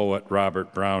from the poet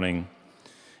Robert Browning.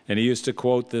 And he used to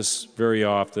quote this very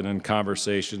often in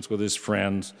conversations with his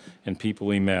friends and people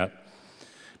he met.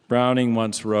 Browning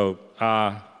once wrote,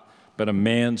 "Ah, but a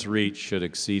man's reach should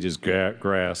exceed his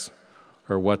grasp,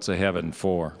 or what's a heaven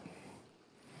for?"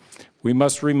 We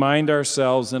must remind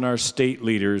ourselves and our state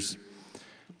leaders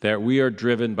that we are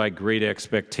driven by great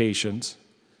expectations,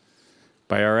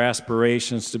 by our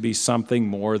aspirations to be something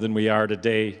more than we are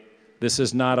today. This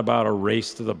is not about a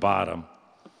race to the bottom.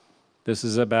 This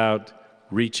is about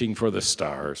reaching for the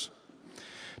stars.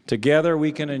 Together,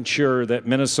 we can ensure that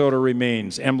Minnesota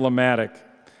remains emblematic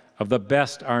of the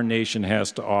best our nation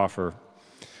has to offer.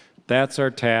 That's our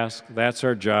task, that's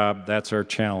our job, that's our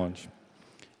challenge.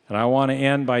 And I want to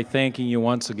end by thanking you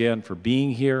once again for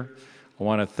being here. I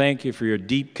want to thank you for your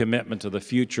deep commitment to the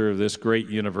future of this great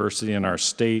university in our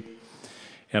state.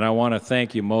 And I want to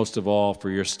thank you most of all for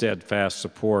your steadfast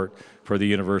support for the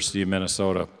University of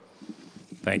Minnesota.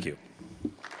 Thank you.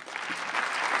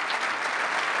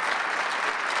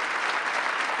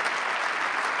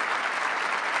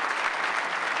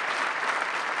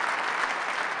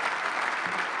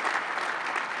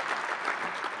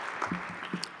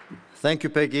 Thank you,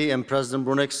 Peggy and President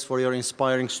Bruininks, for your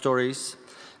inspiring stories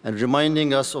and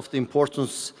reminding us of the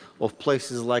importance of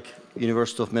places like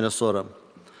University of Minnesota.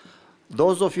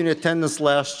 Those of you in attendance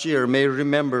last year may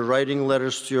remember writing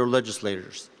letters to your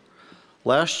legislators.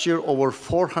 Last year, over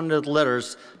 400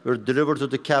 letters were delivered to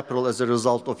the Capitol as a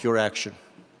result of your action.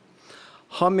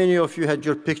 How many of you had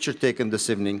your picture taken this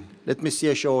evening? Let me see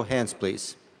a show of hands,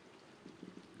 please.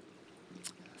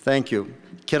 Thank you.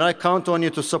 Can I count on you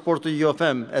to support the U of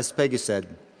M, as Peggy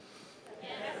said?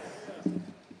 Yes.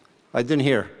 I didn't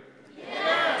hear.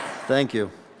 Yes. Thank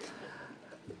you.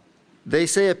 They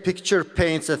say a picture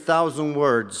paints 1,000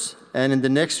 words, and in the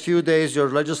next few days, your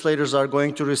legislators are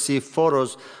going to receive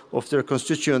photos of their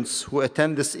constituents who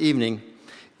attend this evening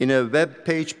in a web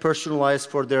page personalized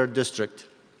for their district.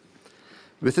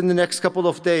 Within the next couple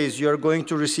of days, you are going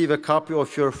to receive a copy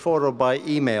of your photo by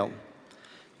email.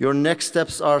 Your next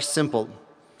steps are simple,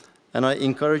 and I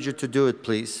encourage you to do it,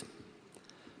 please.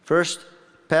 First,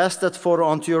 pass that photo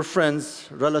on to your friends,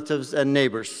 relatives, and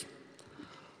neighbors.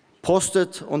 Post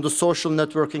it on the social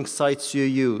networking sites you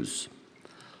use.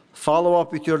 Follow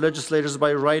up with your legislators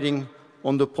by writing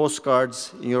on the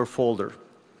postcards in your folder.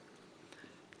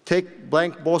 Take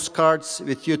blank postcards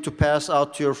with you to pass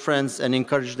out to your friends and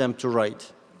encourage them to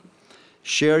write.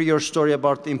 Share your story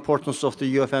about the importance of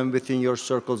the UFM within your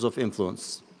circles of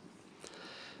influence.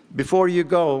 Before you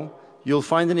go, you'll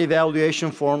find an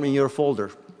evaluation form in your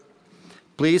folder.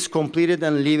 Please complete it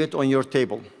and leave it on your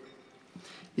table.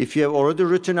 If you have already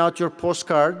written out your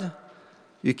postcard,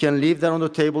 you can leave that on the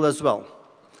table as well.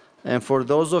 And for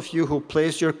those of you who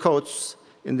place your coats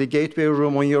in the gateway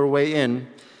room on your way in,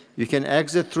 you can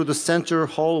exit through the center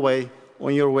hallway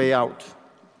on your way out.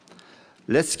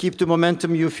 Let's keep the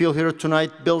momentum you feel here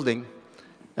tonight building,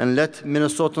 and let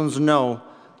Minnesotans know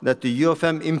that the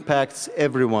UFM impacts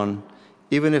everyone,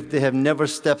 even if they have never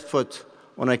stepped foot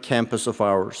on a campus of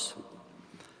ours.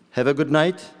 Have a good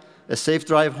night, a safe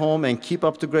drive home, and keep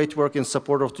up the great work in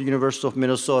support of the University of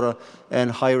Minnesota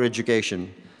and higher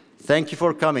education. Thank you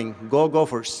for coming. Go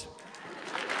Gophers!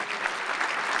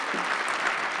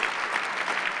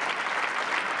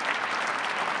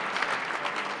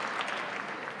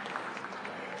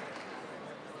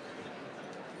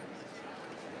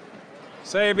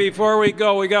 Say, before we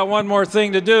go, we got one more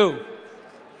thing to do.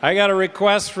 I got a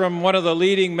request from one of the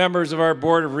leading members of our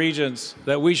Board of Regents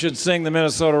that we should sing the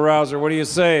Minnesota Rouser. What do you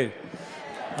say?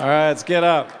 All right, let's get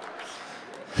up.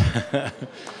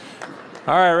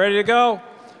 All right, ready to go?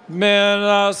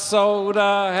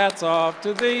 Minnesota, hats off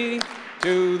to thee.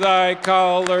 To thy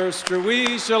colors true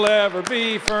we shall ever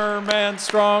be, firm and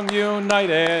strong,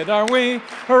 united are we.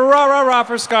 Hurrah, rah, rah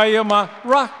for Skyuma,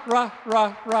 rah, rah,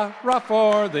 rah, rah, rah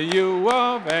for the U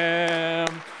of M.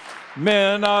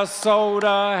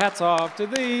 Minnesota, hats off to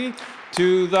thee.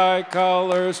 To thy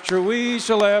colors true we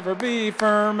shall ever be,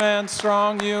 firm and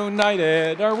strong,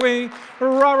 united are we.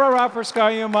 Rah, rah, rah for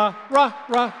Skyuma, rah,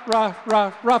 rah, rah,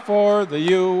 rah, rah for the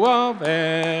U of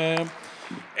M.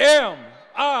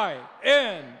 M-I-N-N-E-S-O-T-A.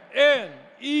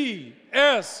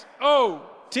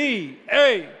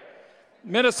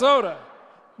 Minnesota,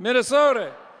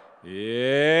 Minnesota. Yeah,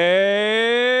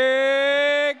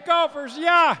 Gophers,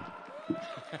 yeah.